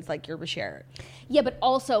alike, that means, like, you're Bashir. Yeah, but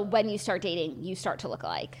also when you start dating, you start to look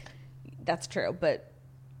alike. That's true, but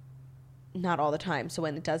not all the time. So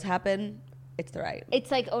when it does happen, it's the right.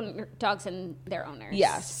 It's like dogs and their owners.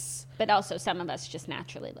 Yes. But also some of us just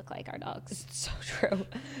naturally look like our dogs. It's so true.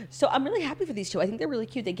 So I'm really happy for these two. I think they're really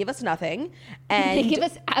cute. They give us nothing. And they give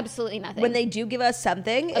us absolutely nothing. When they do give us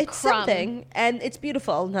something, it's crumb. something. And it's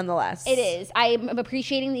beautiful nonetheless. It is. I'm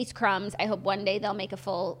appreciating these crumbs. I hope one day they'll make a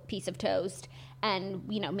full piece of toast. And,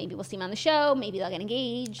 you know, maybe we'll see him on the show. Maybe they'll get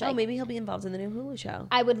engaged. Like, maybe he'll be involved in the new Hulu show.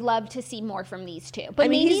 I would love to see more from these two. But I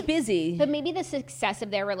mean, he's busy. But maybe the success of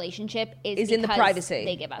their relationship is in the privacy.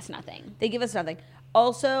 They give us nothing. They give us nothing.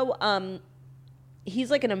 Also, he's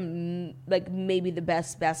like maybe the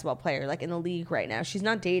best basketball player like in the league right now. She's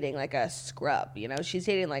not dating like a scrub, you know. She's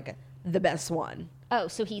dating like the best one. Oh,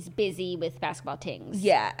 so he's busy with basketball things.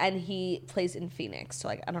 Yeah, and he plays in Phoenix. So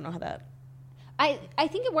like I don't know how that. I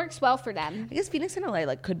think it works well for them. I guess Phoenix and LA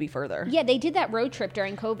like could be further. Yeah, they did that road trip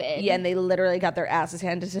during COVID. Yeah, and they literally got their asses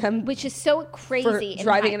handed to them, which is so crazy. For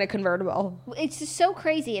driving in a convertible. It's just so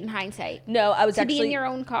crazy in hindsight. No, I was actually to be in your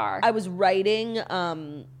own car. I was writing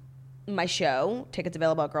my show. Tickets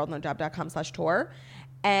available at girlsnojob.com/tour,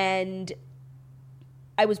 and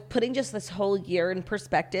I was putting just this whole year in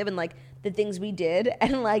perspective and like the things we did,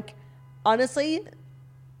 and like honestly.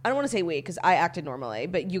 I don't want to say we because I acted normally,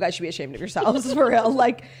 but you guys should be ashamed of yourselves for real.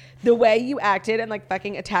 Like the way you acted and like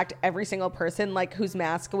fucking attacked every single person like whose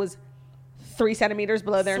mask was 3 centimeters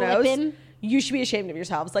below their nose. You should be ashamed of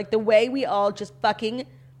yourselves. Like the way we all just fucking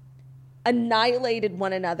annihilated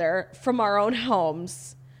one another from our own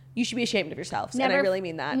homes. You should be ashamed of yourselves. And I really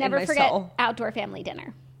mean that in my soul. Never forget outdoor family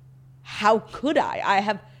dinner. How could I? I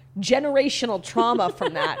have generational trauma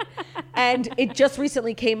from that. And it just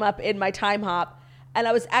recently came up in my time hop. And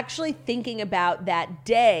I was actually thinking about that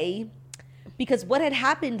day because what had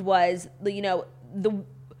happened was, you know,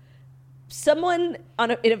 someone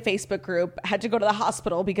in a Facebook group had to go to the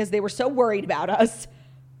hospital because they were so worried about us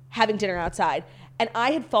having dinner outside. And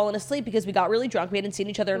I had fallen asleep because we got really drunk. We hadn't seen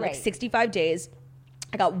each other in like 65 days.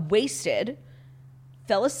 I got wasted,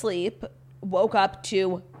 fell asleep, woke up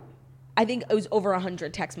to, I think it was over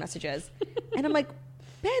 100 text messages. And I'm like,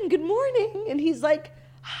 Ben, good morning. And he's like,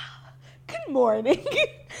 good morning.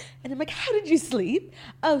 And I'm like, how did you sleep?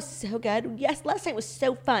 Oh, so good. Yes, last night was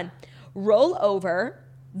so fun. Roll over.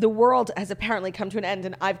 The world has apparently come to an end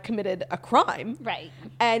and I've committed a crime. Right.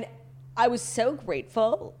 And I was so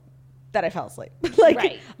grateful that I fell asleep.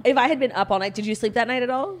 Like, if I had been up all night, did you sleep that night at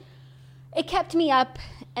all? It kept me up.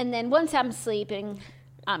 And then once I'm sleeping,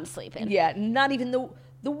 I'm sleeping. Yeah, not even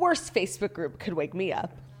the worst Facebook group could wake me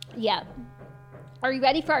up. Yeah. Are you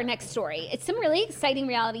ready for our next story? It's some really exciting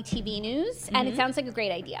reality TV news, and it sounds like a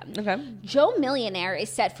great idea. Okay. Joe Millionaire is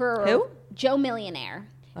set for... Who? Joe Millionaire.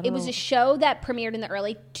 It was a show that premiered in the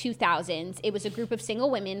early 2000s. It was a group of single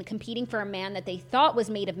women competing for a man that they thought was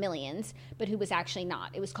made of millions, but who was actually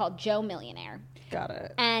not. It was called Joe Millionaire. Got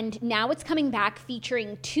it. And now it's coming back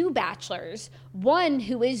featuring 2 bachelors, one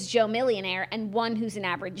who is Joe Millionaire and one who's an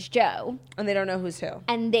average Joe. And they don't know who's who.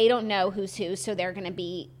 And they don't know who's who, so they're going to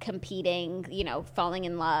be competing, you know, falling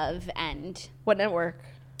in love. And what network?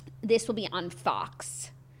 This will be on Fox.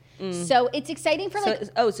 So it's exciting for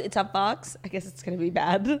so it's on Fox? I guess it's going to be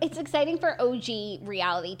bad. It's exciting for OG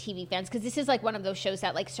reality TV fans because this is like one of those shows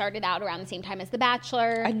that like started out around the same time as The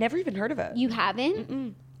Bachelor. I've never even heard of it. You haven't?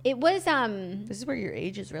 Mm-mm. It was This is where your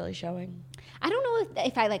age is really showing. I don't know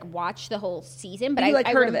if I like watched the whole season, but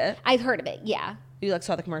I heard of it. I've heard of it. Yeah. You like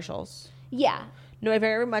saw the commercials? Yeah. No, I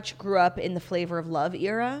very much grew up in the Flavor of Love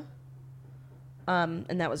era.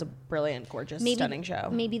 And that was a brilliant, gorgeous, stunning show.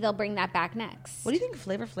 Maybe they'll bring that back next. What do you think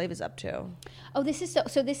Flavor Flav is up to? Oh, this is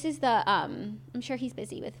so this is the I'm sure he's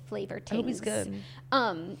busy with Flavor Tings. I hope he's good.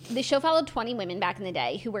 The show followed 20 women back in the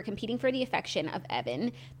day who were competing for the affection of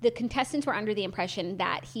Evan. The contestants were under the impression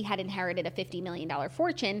that he had inherited a $50 million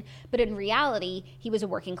fortune, but in reality, he was a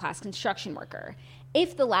working class construction worker.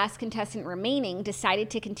 If the last contestant remaining decided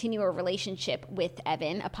to continue a relationship with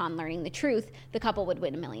Evan upon learning the truth, the couple would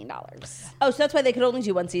win $1 million. Oh, so that's why they could only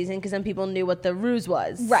do one season, because then people knew what the ruse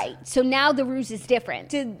was. Right. So now the ruse is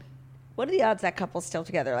different. What are the odds that couple's still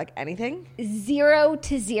together? Like anything? 0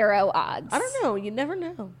 to 0 odds. I don't know. You never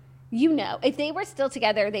know. You know. If they were still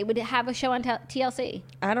together, they would have a show on TLC.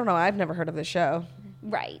 I don't know. I've never heard of this show.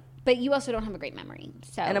 Right. But you also don't have a great memory.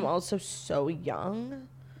 So. And I'm also so young.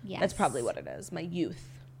 Yes. That's probably what it is. My youth.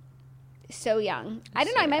 So young. I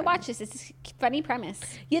don't know. I might watch this. It's a funny premise.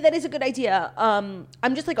 Yeah, that is a good idea. I'm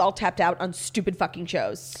just like all tapped out on stupid fucking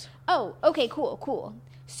shows. Oh, okay, cool.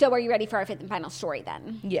 So are you ready for our fifth and final story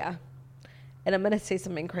then? Yeah. And I'm going to say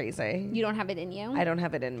something crazy. You don't have it in you? I don't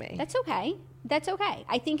have it in me. That's okay.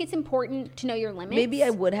 I think it's important to know your limits. Maybe I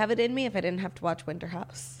would have it in me if I didn't have to watch Winter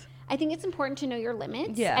House. I think it's important to know your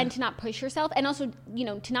limits and to not push yourself, and also,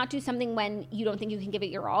 to not do something when you don't think you can give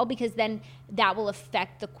it your all, because then that will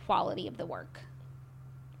affect the quality of the work.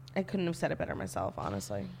 I couldn't have said it better myself,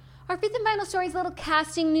 honestly. Our fifth and final story is a little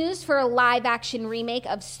casting news for a live-action remake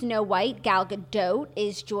of Snow White. Gal Gadot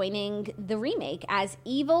is joining the remake as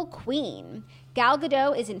Evil Queen. Gal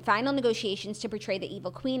Gadot is in final negotiations to portray the Evil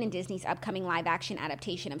Queen in Disney's upcoming live-action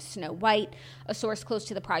adaptation of Snow White. A source close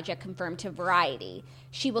to the project confirmed to Variety.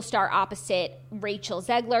 She will star opposite Rachel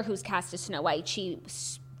Zegler, who's cast as Snow White. She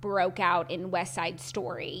broke out in West Side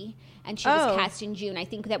Story, and she was cast in June. I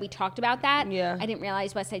think that we talked about that. Yeah. I didn't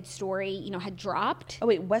realize West Side Story, had dropped. Oh,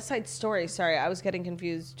 wait, West Side Story. Sorry, I was getting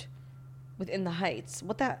confused with In the Heights.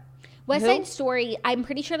 What that? West Side Story, I'm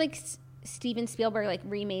pretty sure, Steven Spielberg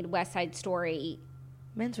remade West Side Story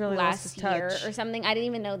Man's really last year or something. I didn't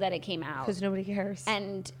even know that it came out because nobody cares.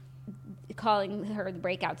 And calling her the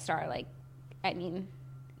breakout star,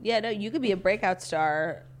 yeah, no, you could be a breakout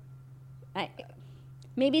star.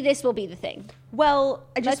 Maybe this will be the thing. Well,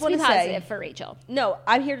 I just want to say, let's be positive for Rachel. No,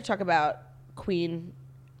 I'm here to talk about Queen,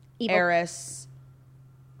 Evil. Heiress,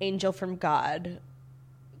 Angel from God,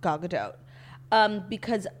 Gal Gadot.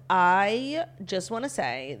 Because I just want to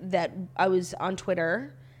say that I was on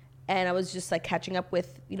Twitter and I was just catching up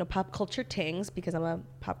with, pop culture tings, because I'm a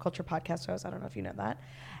pop culture podcast host. I don't know if you know that.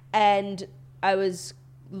 And I was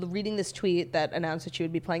reading this tweet that announced that she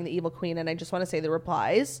would be playing the Evil Queen. And I just want to say the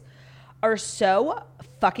replies are so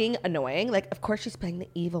fucking annoying. Of course she's playing the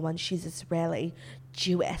evil one. She's Israeli,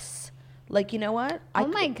 Jewish. You know what?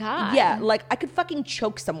 My God. Yeah, I could fucking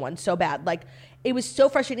choke someone so bad. It was so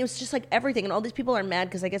frustrating. It was just everything. And all these people are mad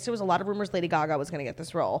because I guess there was a lot of rumors Lady Gaga was going to get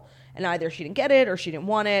this role. And either she didn't get it or she didn't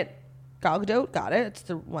want it. Gal Gadot got it. It's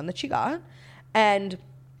the one that she got. And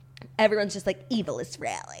everyone's just evil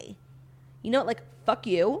Israeli. Fuck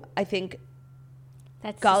you. I think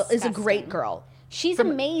Gal is a great girl. She's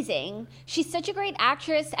amazing. She's such a great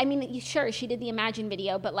actress. I mean, sure, she did the Imagine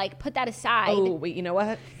video, but put that aside. Oh, wait, you know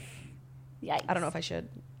what? Yikes. I don't know if I should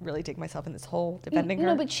really take myself in this hole defending her.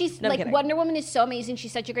 No, but she's Wonder Woman is so amazing.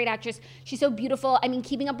 She's such a great actress. She's so beautiful. I mean,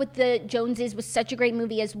 Keeping Up with the Joneses was such a great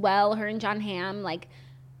movie as well. Her and John Hamm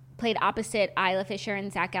played opposite Isla Fisher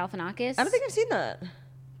and Zach Galifianakis. I don't think I've seen that.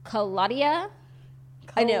 Claudia.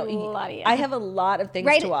 I know. I have a lot of things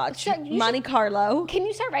to watch. Monte Carlo. Can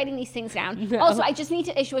you start writing these things down? No. Also, I just need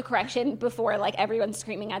to issue a correction before everyone's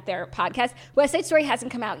screaming at their podcast. West Side Story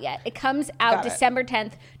hasn't come out yet. It comes out December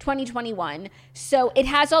 10th, 2021. So it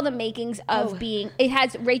has all the makings of being. It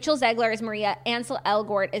has Rachel Zegler as Maria, Ansel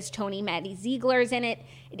Elgort as Tony, Maddie Ziegler's in it.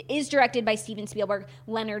 It is directed by Steven Spielberg.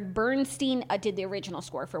 Leonard Bernstein did the original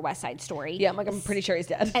score for West Side Story. Yeah, I'm pretty sure he's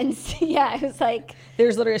dead. And yeah, it was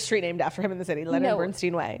there's literally a street named after him in the city, Leonard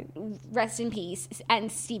Bernstein Way. Rest in peace. And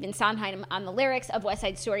Stephen Sondheim on the lyrics of West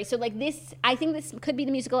Side Story. So this, I think this could be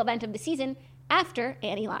the musical event of the season after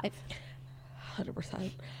Annie Live.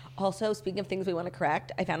 100%. Also, speaking of things we want to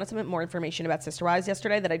correct, I found out some more information about Sister Wives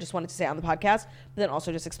yesterday that I just wanted to say on the podcast, but then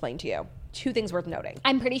also just explain to you. 2 things worth noting.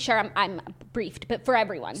 I'm pretty sure I'm briefed, but for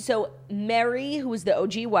everyone. So Mary, who was the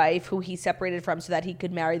OG wife, who he separated from so that he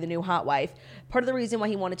could marry the new hot wife, part of the reason why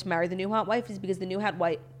he wanted to marry the new hot wife is because the new hot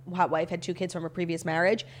wife had 2 kids from a previous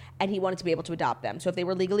marriage, and he wanted to be able to adopt them. So if they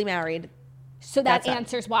were legally married... So that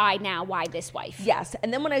answers why this wife. Yes.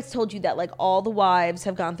 And then when I told you that all the wives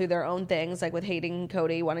have gone through their own things, with hating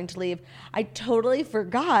Cody, wanting to leave, I totally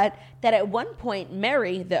forgot that at one point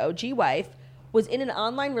Mary, the OG wife, was in an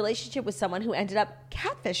online relationship with someone who ended up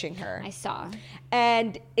catfishing her. I saw.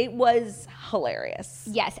 And it was hilarious.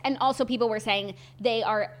 Yes. And also people were saying they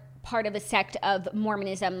are part of a sect of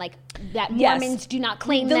Mormonism, like that Mormons do not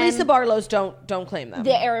claim them. The Lisa Barlows don't claim them.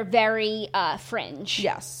 They are very fringe.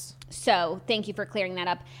 Yes. So thank you for clearing that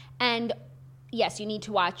up. And yes, you need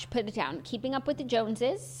to watch, put it down, Keeping Up with the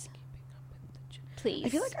Joneses. Please. I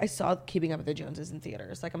feel like I saw Keeping Up with the Joneses in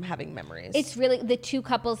theaters. Like I'm having memories. It's really the two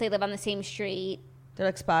couples, they live on the same street. They're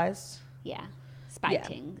like spies. Yeah. Spy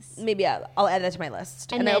things. Maybe I'll add that to my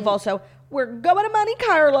list. And then, I've also, we're going to Monte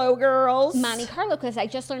Carlo, girls. Monte Carlo, because I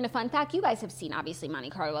just learned a fun fact. You guys have seen, obviously, Monte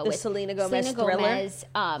Carlo. The Selena Gomez,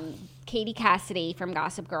 Katie Cassidy from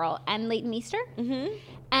Gossip Girl, and Leighton Meester. Mm-hmm.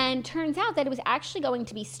 And turns out that it was actually going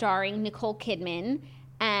to be starring Nicole Kidman.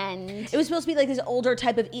 And it was supposed to be like this older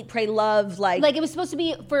type of Eat, Pray, Love. Like it was supposed to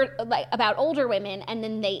be for like about older women, and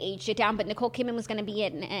then they aged it down. But Nicole Kidman was going to be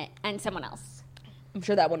in it, and someone else. I'm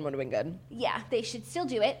sure that one would have been good. Yeah, they should still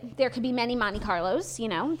do it. There could be many Monte Carlos. You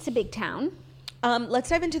know, it's a big town. Let's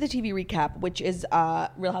dive into the TV recap, which is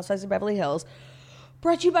Real Housewives of Beverly Hills,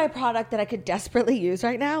 brought to you by a product that I could desperately use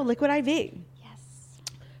right now, Liquid IV.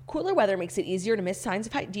 Cooler weather makes it easier to miss signs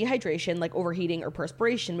of dehydration like overheating or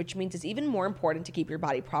perspiration, which means it's even more important to keep your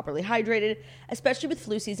body properly hydrated, especially with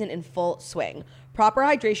flu season in full swing. Proper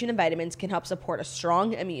hydration and vitamins can help support a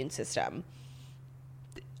strong immune system.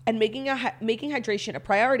 And making hydration a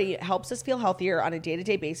priority helps us feel healthier on a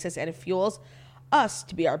day-to-day basis, and it fuels us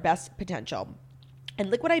to be our best potential. And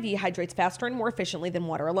Liquid IV hydrates faster and more efficiently than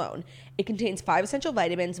water alone. It contains 5 essential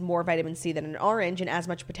vitamins, more vitamin C than an orange, and as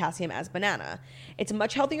much potassium as banana. It's a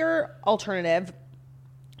much healthier alternative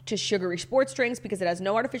to sugary sports drinks because it has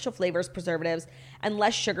no artificial flavors, preservatives, and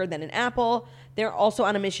less sugar than an apple. They're also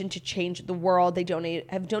on a mission to change the world. They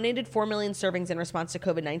have donated 4 million servings in response to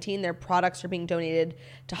COVID-19. Their products are being donated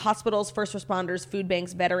to hospitals, first responders, food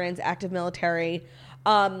banks, veterans, active military.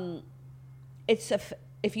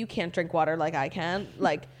 If you can't drink water like I can,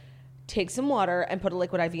 like take some water and put a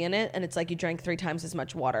Liquid IV in it, and it's like you drank 3 times as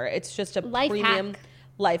much water. It's just a premium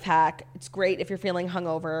life hack. It's great if you're feeling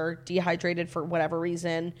hungover, dehydrated for whatever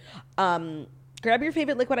reason. Grab your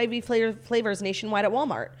favorite Liquid IV flavors nationwide at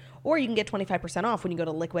Walmart, or you can get 25% off when you go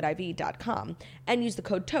to liquidiv.com and use the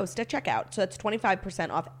code TOAST at checkout. So that's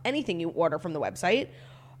 25% off anything you order from the website.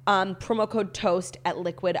 Promo code TOAST at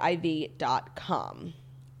liquidiv.com.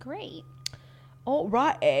 Great. All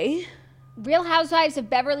right. Real Housewives of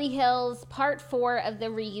Beverly Hills, part 4 of the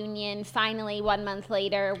reunion. Finally, 1 month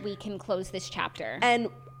later, we can close this chapter. And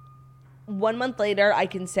 1 month later, I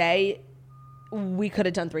can say we could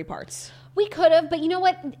have done 3 parts. We could have, but you know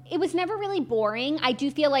what? It was never really boring. I do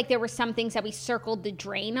feel like there were some things that we circled the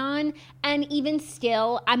drain on. And even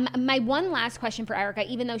still, my one last question for Erica,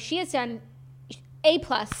 even though she has done A+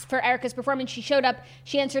 for Erica's performance. She showed up.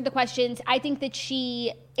 She answered the questions. I think that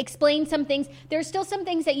she explained some things. There's still some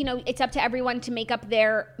things that, you know, it's up to everyone to make up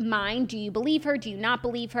their mind. Do you believe her? Do you not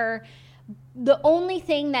believe her? The only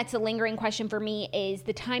thing that's a lingering question for me is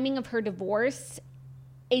the timing of her divorce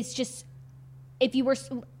is just,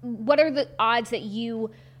 what are the odds that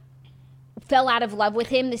you fell out of love with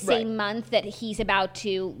him the same month that he's about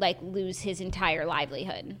to like lose his entire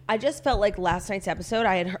livelihood? I just felt like last night's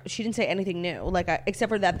episode, she didn't say anything new, except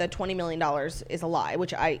for that the $20 million is a lie,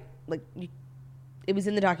 which it was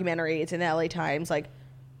in the documentary. It's in the LA Times. Like,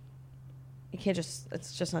 you can't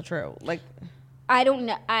it's just not true. Like, I don't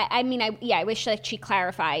know. I wish that she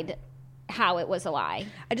clarified how it was a lie.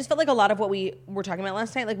 I just felt like a lot of what we were talking about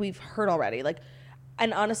last night, like we've heard already. Like,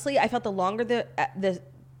 and honestly, I felt the longer the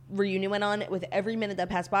reunion went on, with every minute that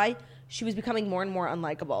passed by, she was becoming more and more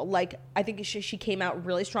unlikable. Like, I think she came out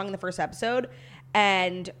really strong in the first episode,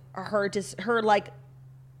 and her like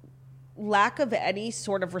lack of any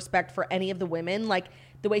sort of respect for any of the women, like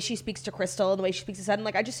the way she speaks to Crystal and the way she speaks to Sutton,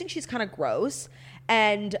 like I just think she's kind of gross.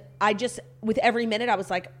 And I just, with every minute, I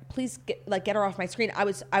was like, please get her off my screen.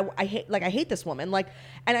 I hate this woman. Like,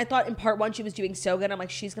 and I thought in part 1 she was doing so good. I'm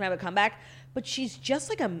like, she's gonna have a comeback, but she's just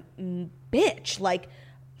like a bitch. Like,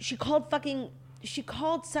 she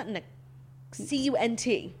called Sutton a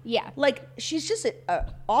C-U-N-T. Yeah. Like, she's just an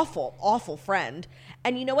awful, awful friend.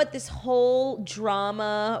 And you know what? This whole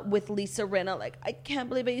drama with Lisa Rinna, like, I can't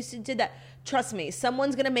believe I used to did that. Trust me,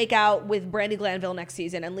 someone's going to make out with Brandi Glanville next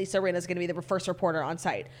season, and Lisa Rinna's going to be the first reporter on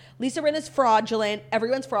site. Lisa Rinna's fraudulent.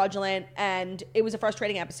 Everyone's fraudulent. And it was a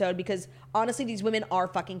frustrating episode because, honestly, these women are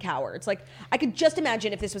fucking cowards. Like, I could just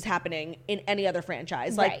imagine if this was happening in any other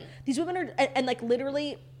franchise. Like, these women are, and like,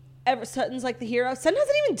 literally, Sutton's like the hero. Sutton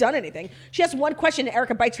hasn't even done anything. She asks one question, and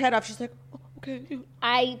Erica bites her head off. She's like, Okay.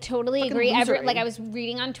 I totally Fucking agree. losery. Like I was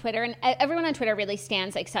reading on Twitter, and everyone on Twitter really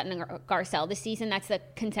stands like Sutton and Garcelle this season. That's the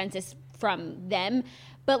consensus from them.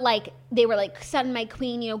 But like they were like, Sutton, my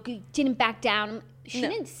queen, you know, didn't back down. She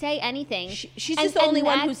didn't say anything. She's just the only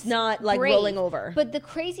one who's not like brave. rolling over. But the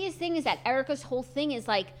craziest thing is that Erica's whole thing is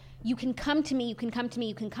like, you can come to me, you can come to me,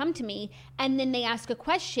 you can come to me. And then they ask a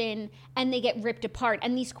question and they get ripped apart.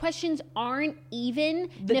 And these questions aren't even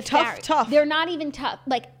tough. They're not even tough,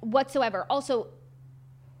 like whatsoever. Also,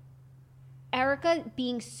 Erica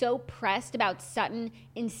being so pressed about Sutton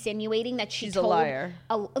insinuating that she's a liar.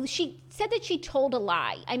 She said that she told a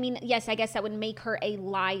lie. I mean, yes, I guess that would make her a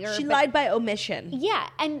liar. She lied by omission. Yeah,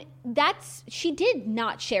 and she did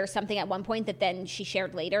not share something at one point that then she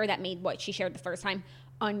shared later that made what she shared the first time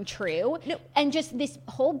untrue. No. And just this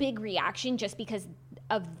whole big reaction just because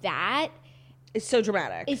of that It's so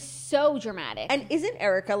dramatic. And isn't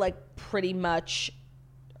Erica like pretty much...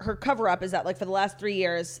 her cover up is that like for the last 3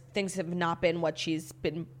 years, things have not been what she's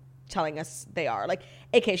been telling us they are. Like,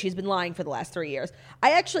 AK, she's been lying for the last 3 years.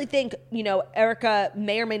 I actually think, you know, Erica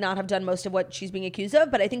may or may not have done most of what she's being accused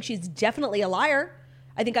of, but I think she's definitely a liar.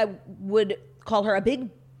 I think I would call her a big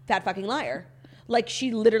fat fucking liar. Like,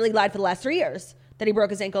 she literally lied for the last 3 years. That he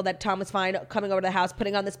broke his ankle, that Tom was fine, coming over to the house,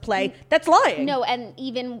 putting on this play. That's lying. No, and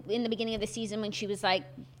even in the beginning of the season when she was like,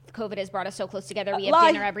 COVID has brought us so close together. We have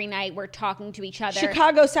Lie. dinner every night. We're talking to each other.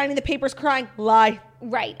 Chicago signing the papers, crying. Lie.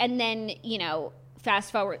 Right. And then, you know,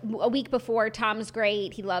 fast forward a week before, Tom's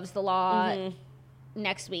great. He loves the law. Mm-hmm.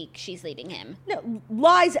 Next week, she's leaving him. No,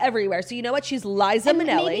 lies everywhere. So you know what? She's Liza And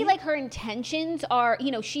Minnelli. maybe like her intentions are,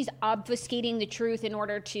 you know, she's obfuscating the truth in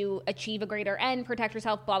order to achieve a greater end, protect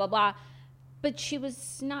herself, blah, blah, blah. But she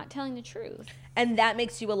was not telling the truth. And that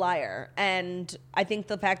makes you a liar. And I think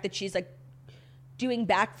the fact that she's like doing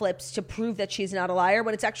backflips to prove that she's not a liar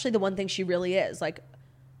when it's actually the one thing she really is. Like,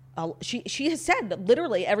 she has said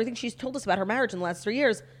literally everything she's told us about her marriage in the last 3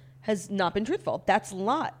 years has not been truthful. That's a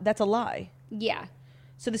lie. That's a lie. Yeah.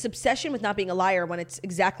 So this obsession with not being a liar when it's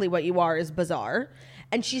exactly what you are is bizarre.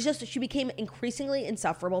 And she became increasingly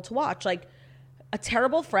insufferable to watch. Like, a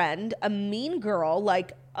terrible friend, a mean girl,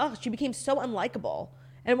 like, she became so unlikable.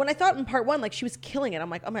 And when I thought in part one, like, she was killing it, I'm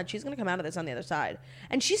like, oh man, she's going to come out of this on the other side.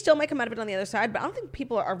 And she still might come out of it on the other side, but I don't think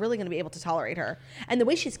people are really going to be able to tolerate her. And the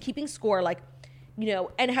way she's keeping score, like, you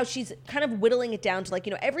know, and how she's kind of whittling it down to, like,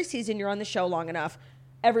 you know, every season you're on the show long enough,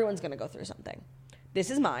 everyone's going to go through something.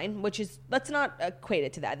 This is mine, which is, let's not equate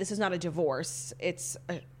it to that. This is not a divorce. It's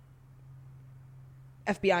a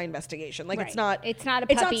FBI investigation. Like, right. it's not a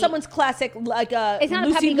puppy. It's not someone's classic, like, it's not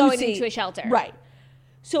Lucy, a puppy going Lucy. into a shelter. Right.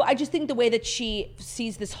 So I just think the way that she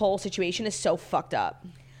sees this whole situation is so fucked up.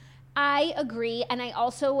 I agree. And I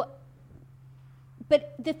also...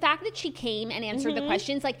 But the fact that she came and answered the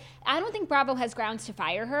questions, like, I don't think Bravo has grounds to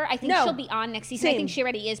fire her. I think she'll be on next season. Same. I think she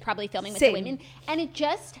already is probably filming with the women. And it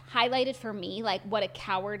just highlighted for me, like, what a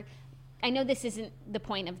coward. I know this isn't the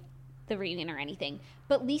point of the reunion or anything,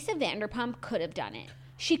 but Lisa Vanderpump could have done it.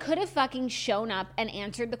 She could have fucking shown up and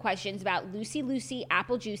answered the questions about Lucy,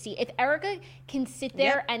 Apple Juicy. If Erica can sit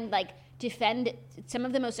there and, like, defend some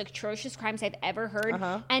of the most atrocious crimes I've ever heard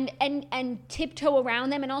and tiptoe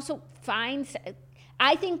around them and also find...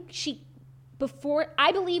 I think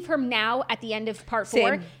I believe her now at the end of part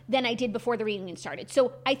 4 than I did before the reunion started.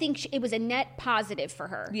 So I think it was a net positive for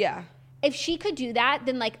her. Yeah. If she could do that,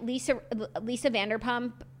 then like Lisa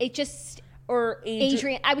Vanderpump, it just... Or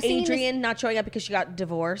Adrian. I was Adrian not showing up because she got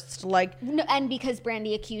divorced. Like, no, and because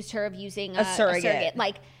Brandy accused her of using a surrogate.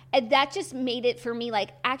 Like, that just made it for me like,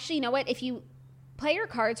 actually, you know what? If you play your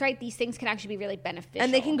cards right, these things can actually be really beneficial.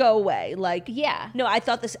 And they can go away. Like, yeah. No, I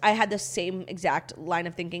had the same exact line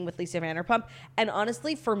of thinking with Lisa Vanderpump. And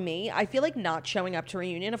honestly, for me, I feel like not showing up to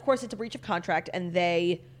reunion, of course, it's a breach of contract and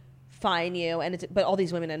they fine you. But all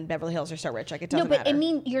these women in Beverly Hills are so rich. Like, it doesn't matter. I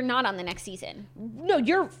mean, you're not on the next season. No,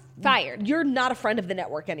 you're fired. You're not a friend of the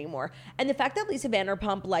network anymore. And the fact that Lisa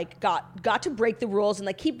Vanderpump like got to break the rules and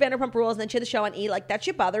like keep Vanderpump rules and then she had the show on E, like that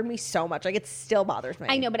shit bothered me so much. Like, it still bothers me.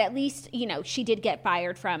 I know, but at least, you know, she did get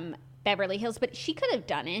fired from Beverly Hills, but she could have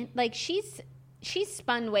done it. Like, she's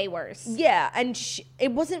spun way worse. Yeah, and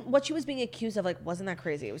it wasn't what she was being accused of. Like, wasn't that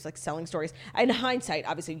crazy? It was like selling stories. In hindsight,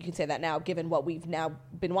 obviously, you can say that now, given what we've now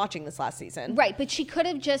been watching this last season. Right, but she could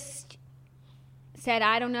have just said,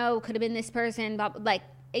 "I don't know, could have been this person." Like,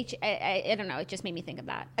 I don't know. It just made me think of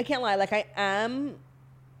that. I can't lie. Like, I am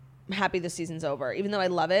happy this season's over, even though I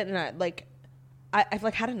love it, and I've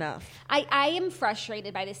like had enough. I am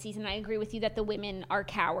frustrated by this season. I agree with you that the women are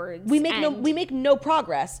cowards. We make no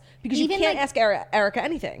progress because you can't ask Erica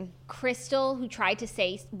anything. Crystal, who tried to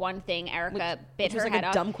say one thing, Erica bit her head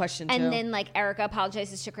off. A dumb question too. And then like Erica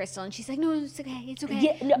apologizes to Crystal, and she's like, "No, it's okay, it's okay."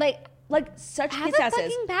 Yeah, no, like such have kiss a asses.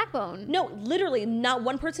 fucking backbone. No, literally, not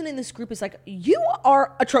one person in this group is like, you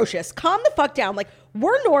are atrocious. Calm the fuck down. Like,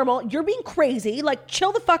 we're normal. You're being crazy. Like,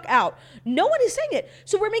 chill the fuck out. No one is saying it.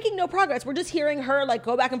 So we're making no progress. We're just hearing her like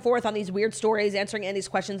go back and forth on these weird stories, answering Andy's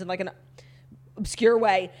questions in like an obscure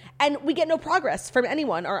way, and we get no progress from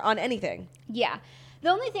anyone or on anything. Yeah, the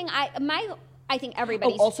only thing I think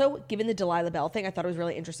everybody's also, given the Delilah Bell thing, I thought it was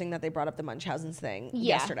really interesting that they brought up the Munchausen's thing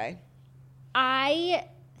yesterday. I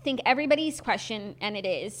think everybody's question, and it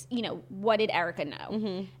is, what did Erica know?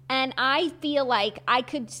 Mm-hmm. And I feel like I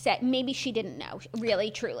could say maybe she didn't know, really,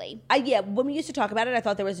 truly. When we used to talk about it, I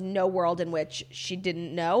thought there was no world in which she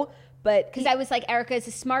didn't know. But because I was like, Erica is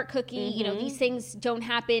a smart cookie. Mm-hmm. These things don't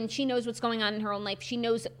happen. She knows what's going on in her own life. She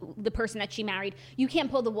knows the person that she married. You can't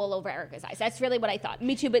pull the wool over Erica's eyes. That's really what I thought.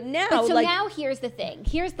 Me too. But now, now here's the thing.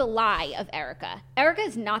 Here's the lie of Erica. Erica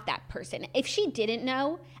is not that person. If she didn't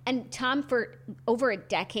know, and Tom for over a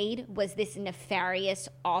decade was this nefarious,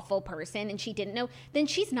 awful person, and she didn't know, then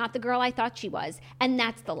she's not the girl I thought she was. And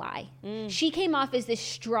that's the lie. She came off as this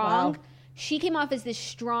strong... Wow. She came off as this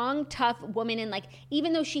strong, tough woman, and like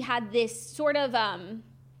even though she had this sort of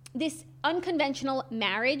this unconventional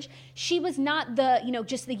marriage, she was not the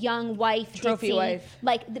just the young wife, trophy wife.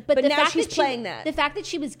 Like, but now she's playing that. The fact that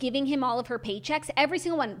she was giving him all of her paychecks, every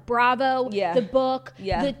single one, Bravo, the book,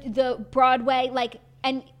 the Broadway, like,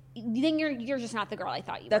 and then you're just not the girl I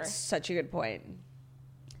thought you were. That's such a good point.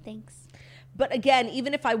 Thanks. But again,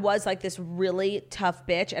 even if I was like this really tough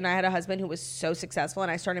bitch and I had a husband who was so successful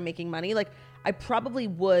and I started making money, like I probably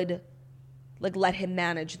would like let him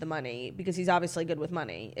manage the money because he's obviously good with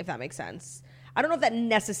money, if that makes sense. I don't know if that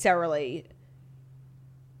necessarily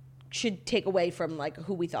should take away from like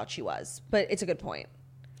who we thought she was, but it's a good point.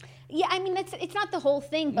 Yeah, I mean, it's not the whole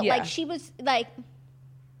thing, but like she was like,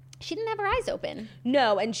 she didn't have her eyes open.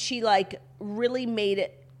 No, and she like really made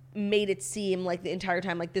it seem like the entire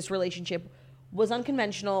time like this relationship was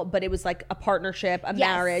unconventional, but it was like a partnership, a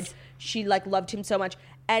marriage. She like loved him so much,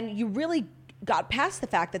 and you really got past the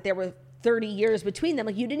fact that there were 30 years between them.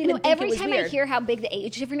 Like you didn't even think every it was time weird. I hear how big the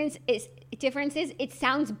age difference is, it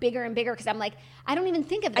sounds bigger and bigger because I'm like, I don't even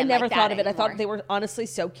think of them. I never like thought that of it. anymore. I thought they were honestly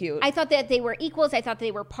so cute. I thought that they were equals. I thought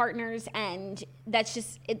they were partners, and that's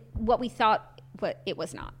just what we thought, but it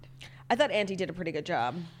was not. I thought Andy did a pretty good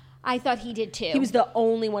job. I thought he did too. He was the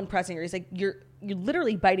only one pressing her. He's like, you're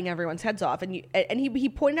literally biting everyone's heads off, and he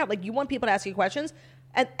pointed out like you want people to ask you questions,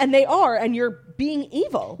 and they are, and you're being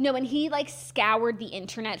evil. No, and he like scoured the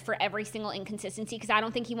internet for every single inconsistency because I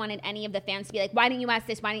don't think he wanted any of the fans to be like, why didn't you ask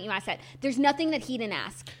this? Why didn't you ask that? There's nothing that he didn't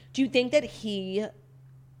ask. Do you think that he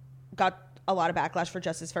got a lot of backlash for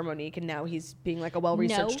Justice for Monique, and now he's being like a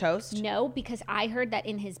well-researched host? No, because I heard that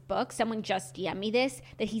in his book, someone just DM'd me this,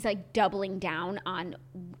 that he's like doubling down on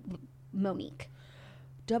Monique.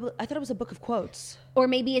 I thought it was a book of quotes. Or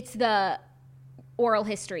maybe it's the oral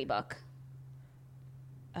history book.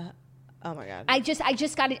 Oh my God. I just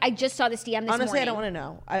got it. I just saw this DM this morning. Honestly, I don't want to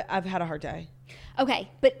know. I've had a hard day. Okay,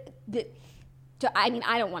 but I mean,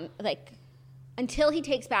 I don't want like... Until he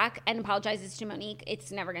takes back and apologizes to Monique, it's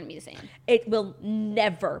never going to be the same. It will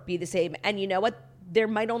never be the same. And you know what? There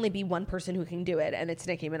might only be one person who can do it, and it's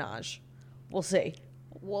Nicki Minaj. We'll see.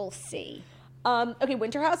 We'll see. Okay,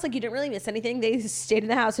 Winter House, like you didn't really miss anything. They stayed in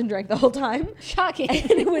the house and drank the whole time. Shocking.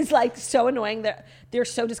 And it was like so annoying. They're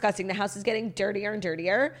so disgusting. The house is getting dirtier and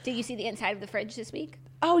dirtier. Did you see the inside of the fridge this week?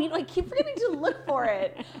 Oh, I keep forgetting to look for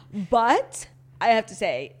it. But I have to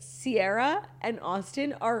say, Sierra and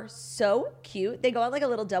Austin are so cute. They go on like a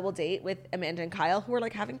little double date with Amanda and Kyle, who are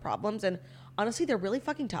like having problems. And honestly, they're really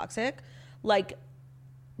fucking toxic. Like,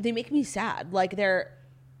 they make me sad. Like, they're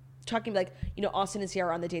talking like, Austin and Sierra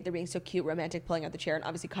are on the date. They're being so cute, romantic, pulling out the chair. And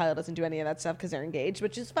obviously Kyle doesn't do any of that stuff because they're engaged,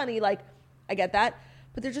 which is funny. Like, I get that.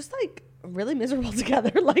 But they're just like really miserable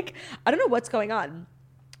together. Like, I don't know what's going on.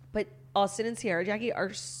 But Austin and Sierra, Jackie,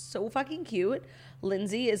 are so fucking cute.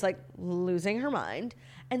 Lindsay is like losing her mind.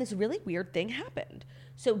 And this really weird thing happened.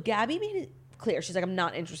 So Gabby made it clear. She's like, I'm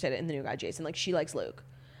not interested in the new guy, Jason. Like, she likes Luke.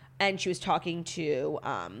 And she was talking to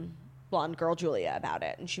blonde girl Julia about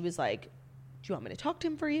it. And she was like, do you want me to talk to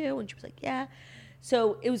him for you? And she was like, yeah.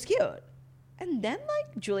 So it was cute. And then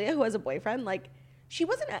like Julia, who has a boyfriend, like she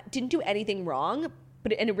didn't do anything wrong,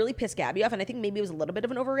 and it really pissed Gabby off. And I think maybe it was a little bit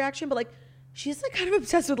of an overreaction, but like she's like kind of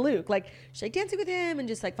obsessed with Luke. Like she's like dancing with him and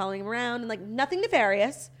just like following him around and like nothing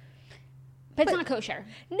nefarious. But it's not kosher.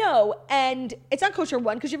 No, and it's not kosher,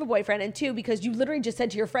 one, because you have a boyfriend, and two, because you literally just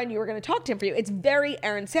said to your friend you were going to talk to him for you. It's very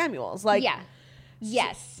Aaron Samuels. Like, yeah.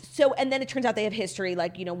 Yes. So, and then it turns out they have history.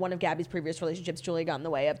 Like, you know, one of Gabby's previous relationships, Julia got in the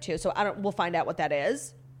way of too. So we'll find out what that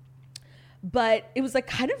is. But it was like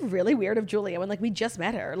kind of really weird of Julia when like we just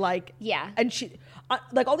met her. Like, yeah. And she,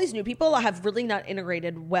 like all these new people have really not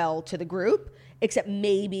integrated well to the group, except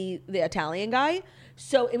maybe the Italian guy.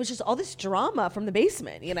 So it was just all this drama from the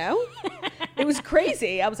basement, you know? It was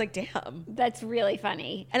crazy. I was like, damn. That's really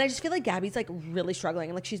funny. And I just feel like Gabby's like really struggling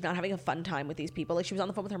and like she's not having a fun time with these people. Like she was on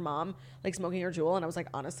the phone with her mom, like smoking her Juul. And I was like,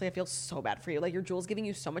 honestly, I feel so bad for you. Like your Juul's giving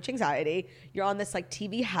you so much anxiety. You're on this like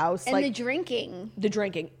TV house. And like, the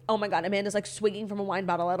drinking. Oh my God. Amanda's like swigging from a wine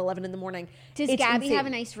bottle at 11 in the morning. Does Gabby have a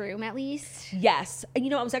nice room at least? Yes. And you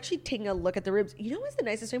know, I was actually taking a look at the rooms. You know what's the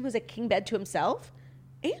nicest room? Who's a king bed to himself?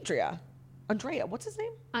 Andrea. What's his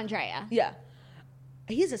name? Andrea. Yeah.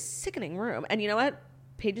 He has a sickening room. And you know what?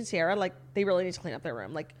 Paige and Sierra, like, they really need to clean up their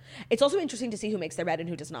room. Like, it's also interesting to see who makes their bed and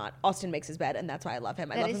who does not. Austin makes his bed, and that's why I love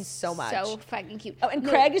him. I love him so much. So fucking cute. Oh, and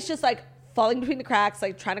Craig is just, like, falling between the cracks,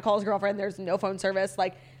 like, trying to call his girlfriend. There's no phone service.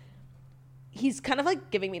 Like, he's kind of,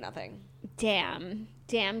 like, giving me nothing. Damn.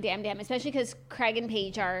 Especially because Craig and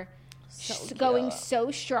Paige are So going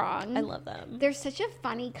so strong. I love them. They're such a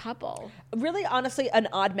funny couple. Really, honestly, an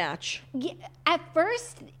odd match. Yeah, at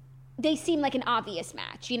first, they seem like an obvious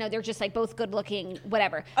match. You know, they're just like both good looking,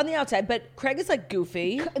 whatever. On the outside, but Craig is like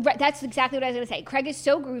goofy. Right, that's exactly what I was going to say. Craig is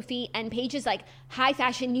so goofy, and Paige is like high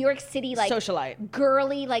fashion, New York City, like socialite,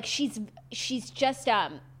 girly. Like she's just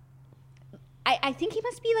I think he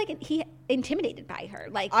must be like he intimidated by her.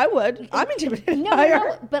 Like I would. I'm intimidated by her.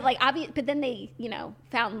 No, but like obvious. But then they,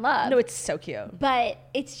 found love. No, it's so cute. But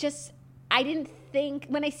it's just I didn't think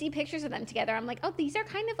when I see pictures of them together, I'm like, oh, these are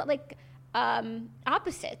kind of like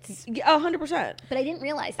opposites. 100%. But I didn't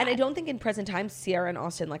realize that. And I don't think in present times Sierra and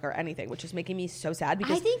Austin like are anything, which is making me so sad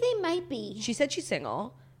because I think they might be. She said she's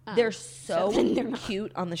single. They're so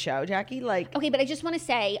cute on the show, Jackie. Like, okay, but I just want to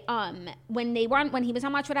say, when he was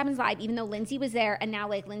on Watch What Happens Live, even though Lindsay was there, and now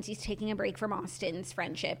like Lindsay's taking a break from Austin's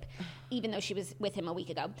friendship, even though she was with him a week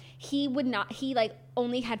ago, he like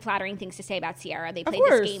only had flattering things to say about Sierra. They played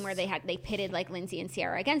this game where they pitted like Lindsay and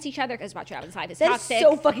Sierra against each other because Watch What Happens Live is toxic. That's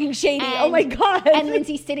so fucking shady. Oh my God. And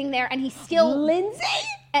Lindsay's sitting there, and Lindsay?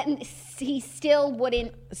 And he still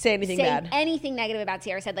wouldn't say anything bad. Anything negative about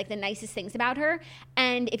Sierra. Said like the nicest things about her.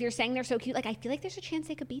 And if you're saying they're so cute, like I feel like there's a chance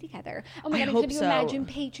they could be together. Oh my God, could you imagine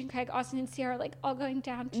Paige and Craig, Austin and Sierra like all going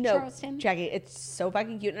down to Charleston? Jackie, it's so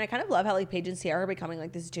fucking cute. And I kind of love how like Paige and Sierra are becoming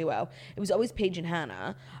like this duo. It was always Paige and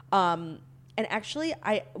Hannah. And actually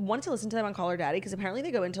I wanted to listen to them on Call Her Daddy because apparently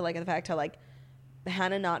they go into like the fact how like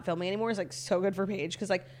Hannah not filming anymore is like so good for Paige because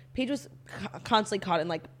like Paige was constantly caught in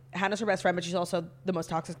like Hannah's her best friend, but she's also the most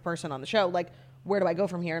toxic person on the show. Like, where do I go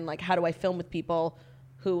from here? And like, how do I film with people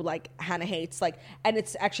who like Hannah hates? Like, and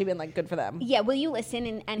it's actually been like good for them. Yeah. Will you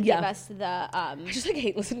listen and give us the? I just like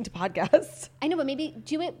hate listening to podcasts. I know, but maybe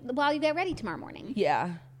do it while you get ready tomorrow morning.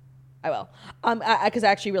 Yeah, I will. Because I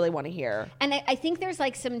actually really want to hear. And I think there's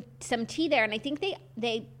like some tea there, and I think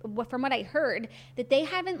they from what I heard that they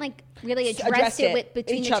haven't like really addressed it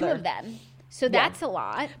between the two of them. So that's a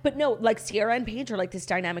lot. But no, like Sierra and Paige are like this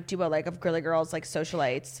dynamic duo, like of girly girls, like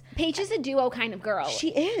socialites. Paige is a duo kind of girl. She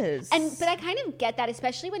is. But I kind of get that,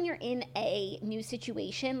 especially when you're in a new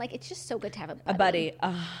situation. Like, it's just so good to have a buddy.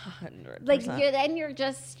 100%. Like,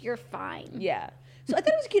 you're fine. Yeah. So I thought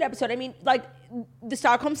it was a cute episode. I mean, like, the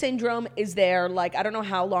Stockholm Syndrome is there. Like, I don't know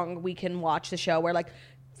how long we can watch the show where, like,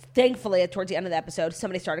 thankfully, towards the end of the episode,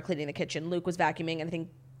 somebody started cleaning the kitchen. Luke was vacuuming, and I think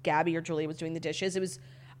Gabby or Julie was doing the dishes.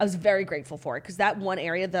 I was very grateful for it because that one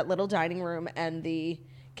area, that little dining room and the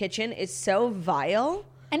kitchen is so vile.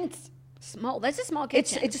 And it's small. That's a small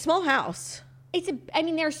kitchen. It's a small house. I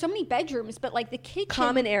mean, there are so many bedrooms, but like the kitchen.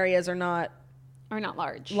 Common areas are not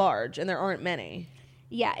large. And there aren't many.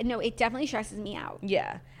 Yeah, no, it definitely stresses me out.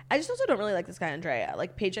 Yeah. I just also don't really like this guy, Andrea.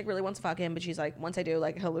 Like, Paige like, really wants to fuck him, but she's like, once I do,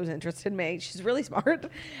 like, he'll lose interest in me. She's really smart.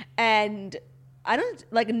 And I don't,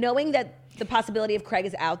 like, knowing that the possibility of Craig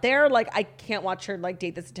is out there, like, I can't watch her, like,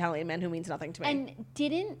 date this Italian man who means nothing to me.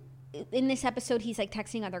 And in this episode, he's, like,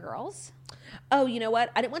 texting other girls? Oh, you know what?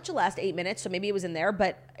 I didn't watch the last 8 minutes, so maybe it was in there,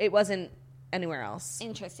 but it wasn't anywhere else.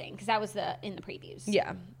 Interesting, because that was in the previews.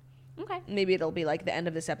 Yeah. Okay. Maybe it'll be, like, the end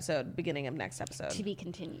of this episode, beginning of next episode. To be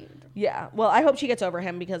continued. Yeah. Well, I hope she gets over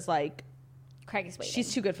him because, like, Craig is waiting.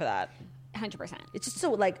 She's too good for that. 100%. It's just so,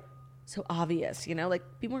 like, so obvious, you know? Like,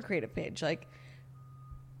 be more creative, Paige. Like,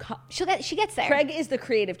 she gets there. Craig is the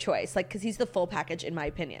creative choice, like, because he's the full package, in my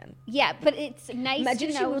opinion. Yeah, but it's nice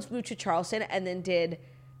Imagine to know. if she moved to Charleston and then did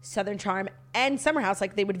Southern Charm, and Summer House.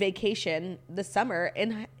 Like, they would vacation this summer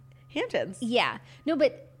in Hamptons. Yeah. No,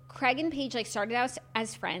 but Craig and Paige like started out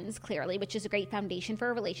as friends, clearly, which is a great foundation for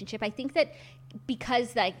a relationship. I think that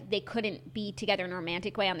because like they couldn't be together in a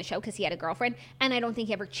romantic way on the show because he had a girlfriend, and I don't think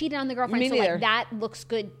he ever cheated on the girlfriend. Me so neither. like that looks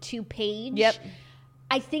good to Paige. Yep.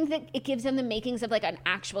 I think that it gives them the makings of like an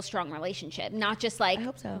actual strong relationship, not just like I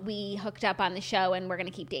hope so. we hooked up on the show and we're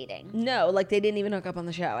gonna keep dating. No, like they didn't even hook up on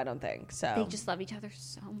the show, I don't think. So They just love each other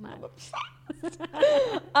so much.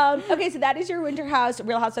 okay, so that is your Winter House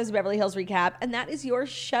Real Housewives of Beverly Hills recap, and that is your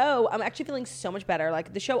show. I'm actually feeling so much better.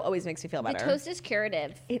 Like, the show always makes me feel better. The toast is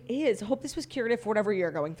curative. It is. I hope this was curative for whatever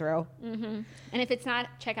you're going through. And if it's not,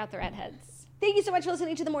 check out the Redheads. Thank you so much for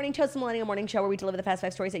listening to the Morning Toast, the Millennial Morning Show, where we deliver the fast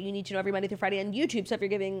 5 stories that you need to know every Monday through Friday on YouTube. So if you're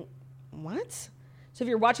giving... What? So if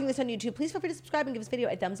you're watching this on YouTube, please feel free to subscribe and give this video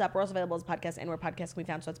a thumbs up. We're also available as podcasts and where podcasts can be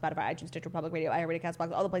found. So it's Spotify, iTunes, Stitcher, Public Radio, iHeartRadio,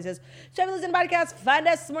 CastBox, all the places. So if you listen to podcasts, find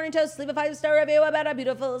us, Morning Toast, leave a 5-star review about how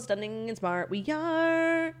beautiful, stunning, and smart we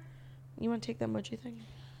are. You want to take the emoji thing?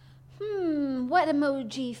 What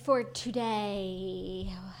emoji for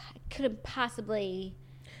today? I couldn't possibly...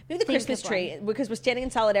 Maybe the think Christmas of tree, because we're standing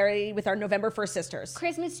in solidarity with our November 1st sisters.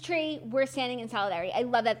 Christmas tree, we're standing in solidarity. I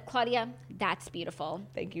love that. Claudia, that's beautiful.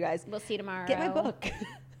 Thank you, guys. We'll see you tomorrow. Get my book.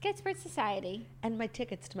 Get Sports Society. And my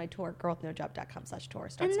tickets to my tour, girlwithnojob.com/tour.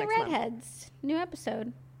 Starts And the next month. Redheads. New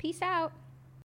episode. Peace out.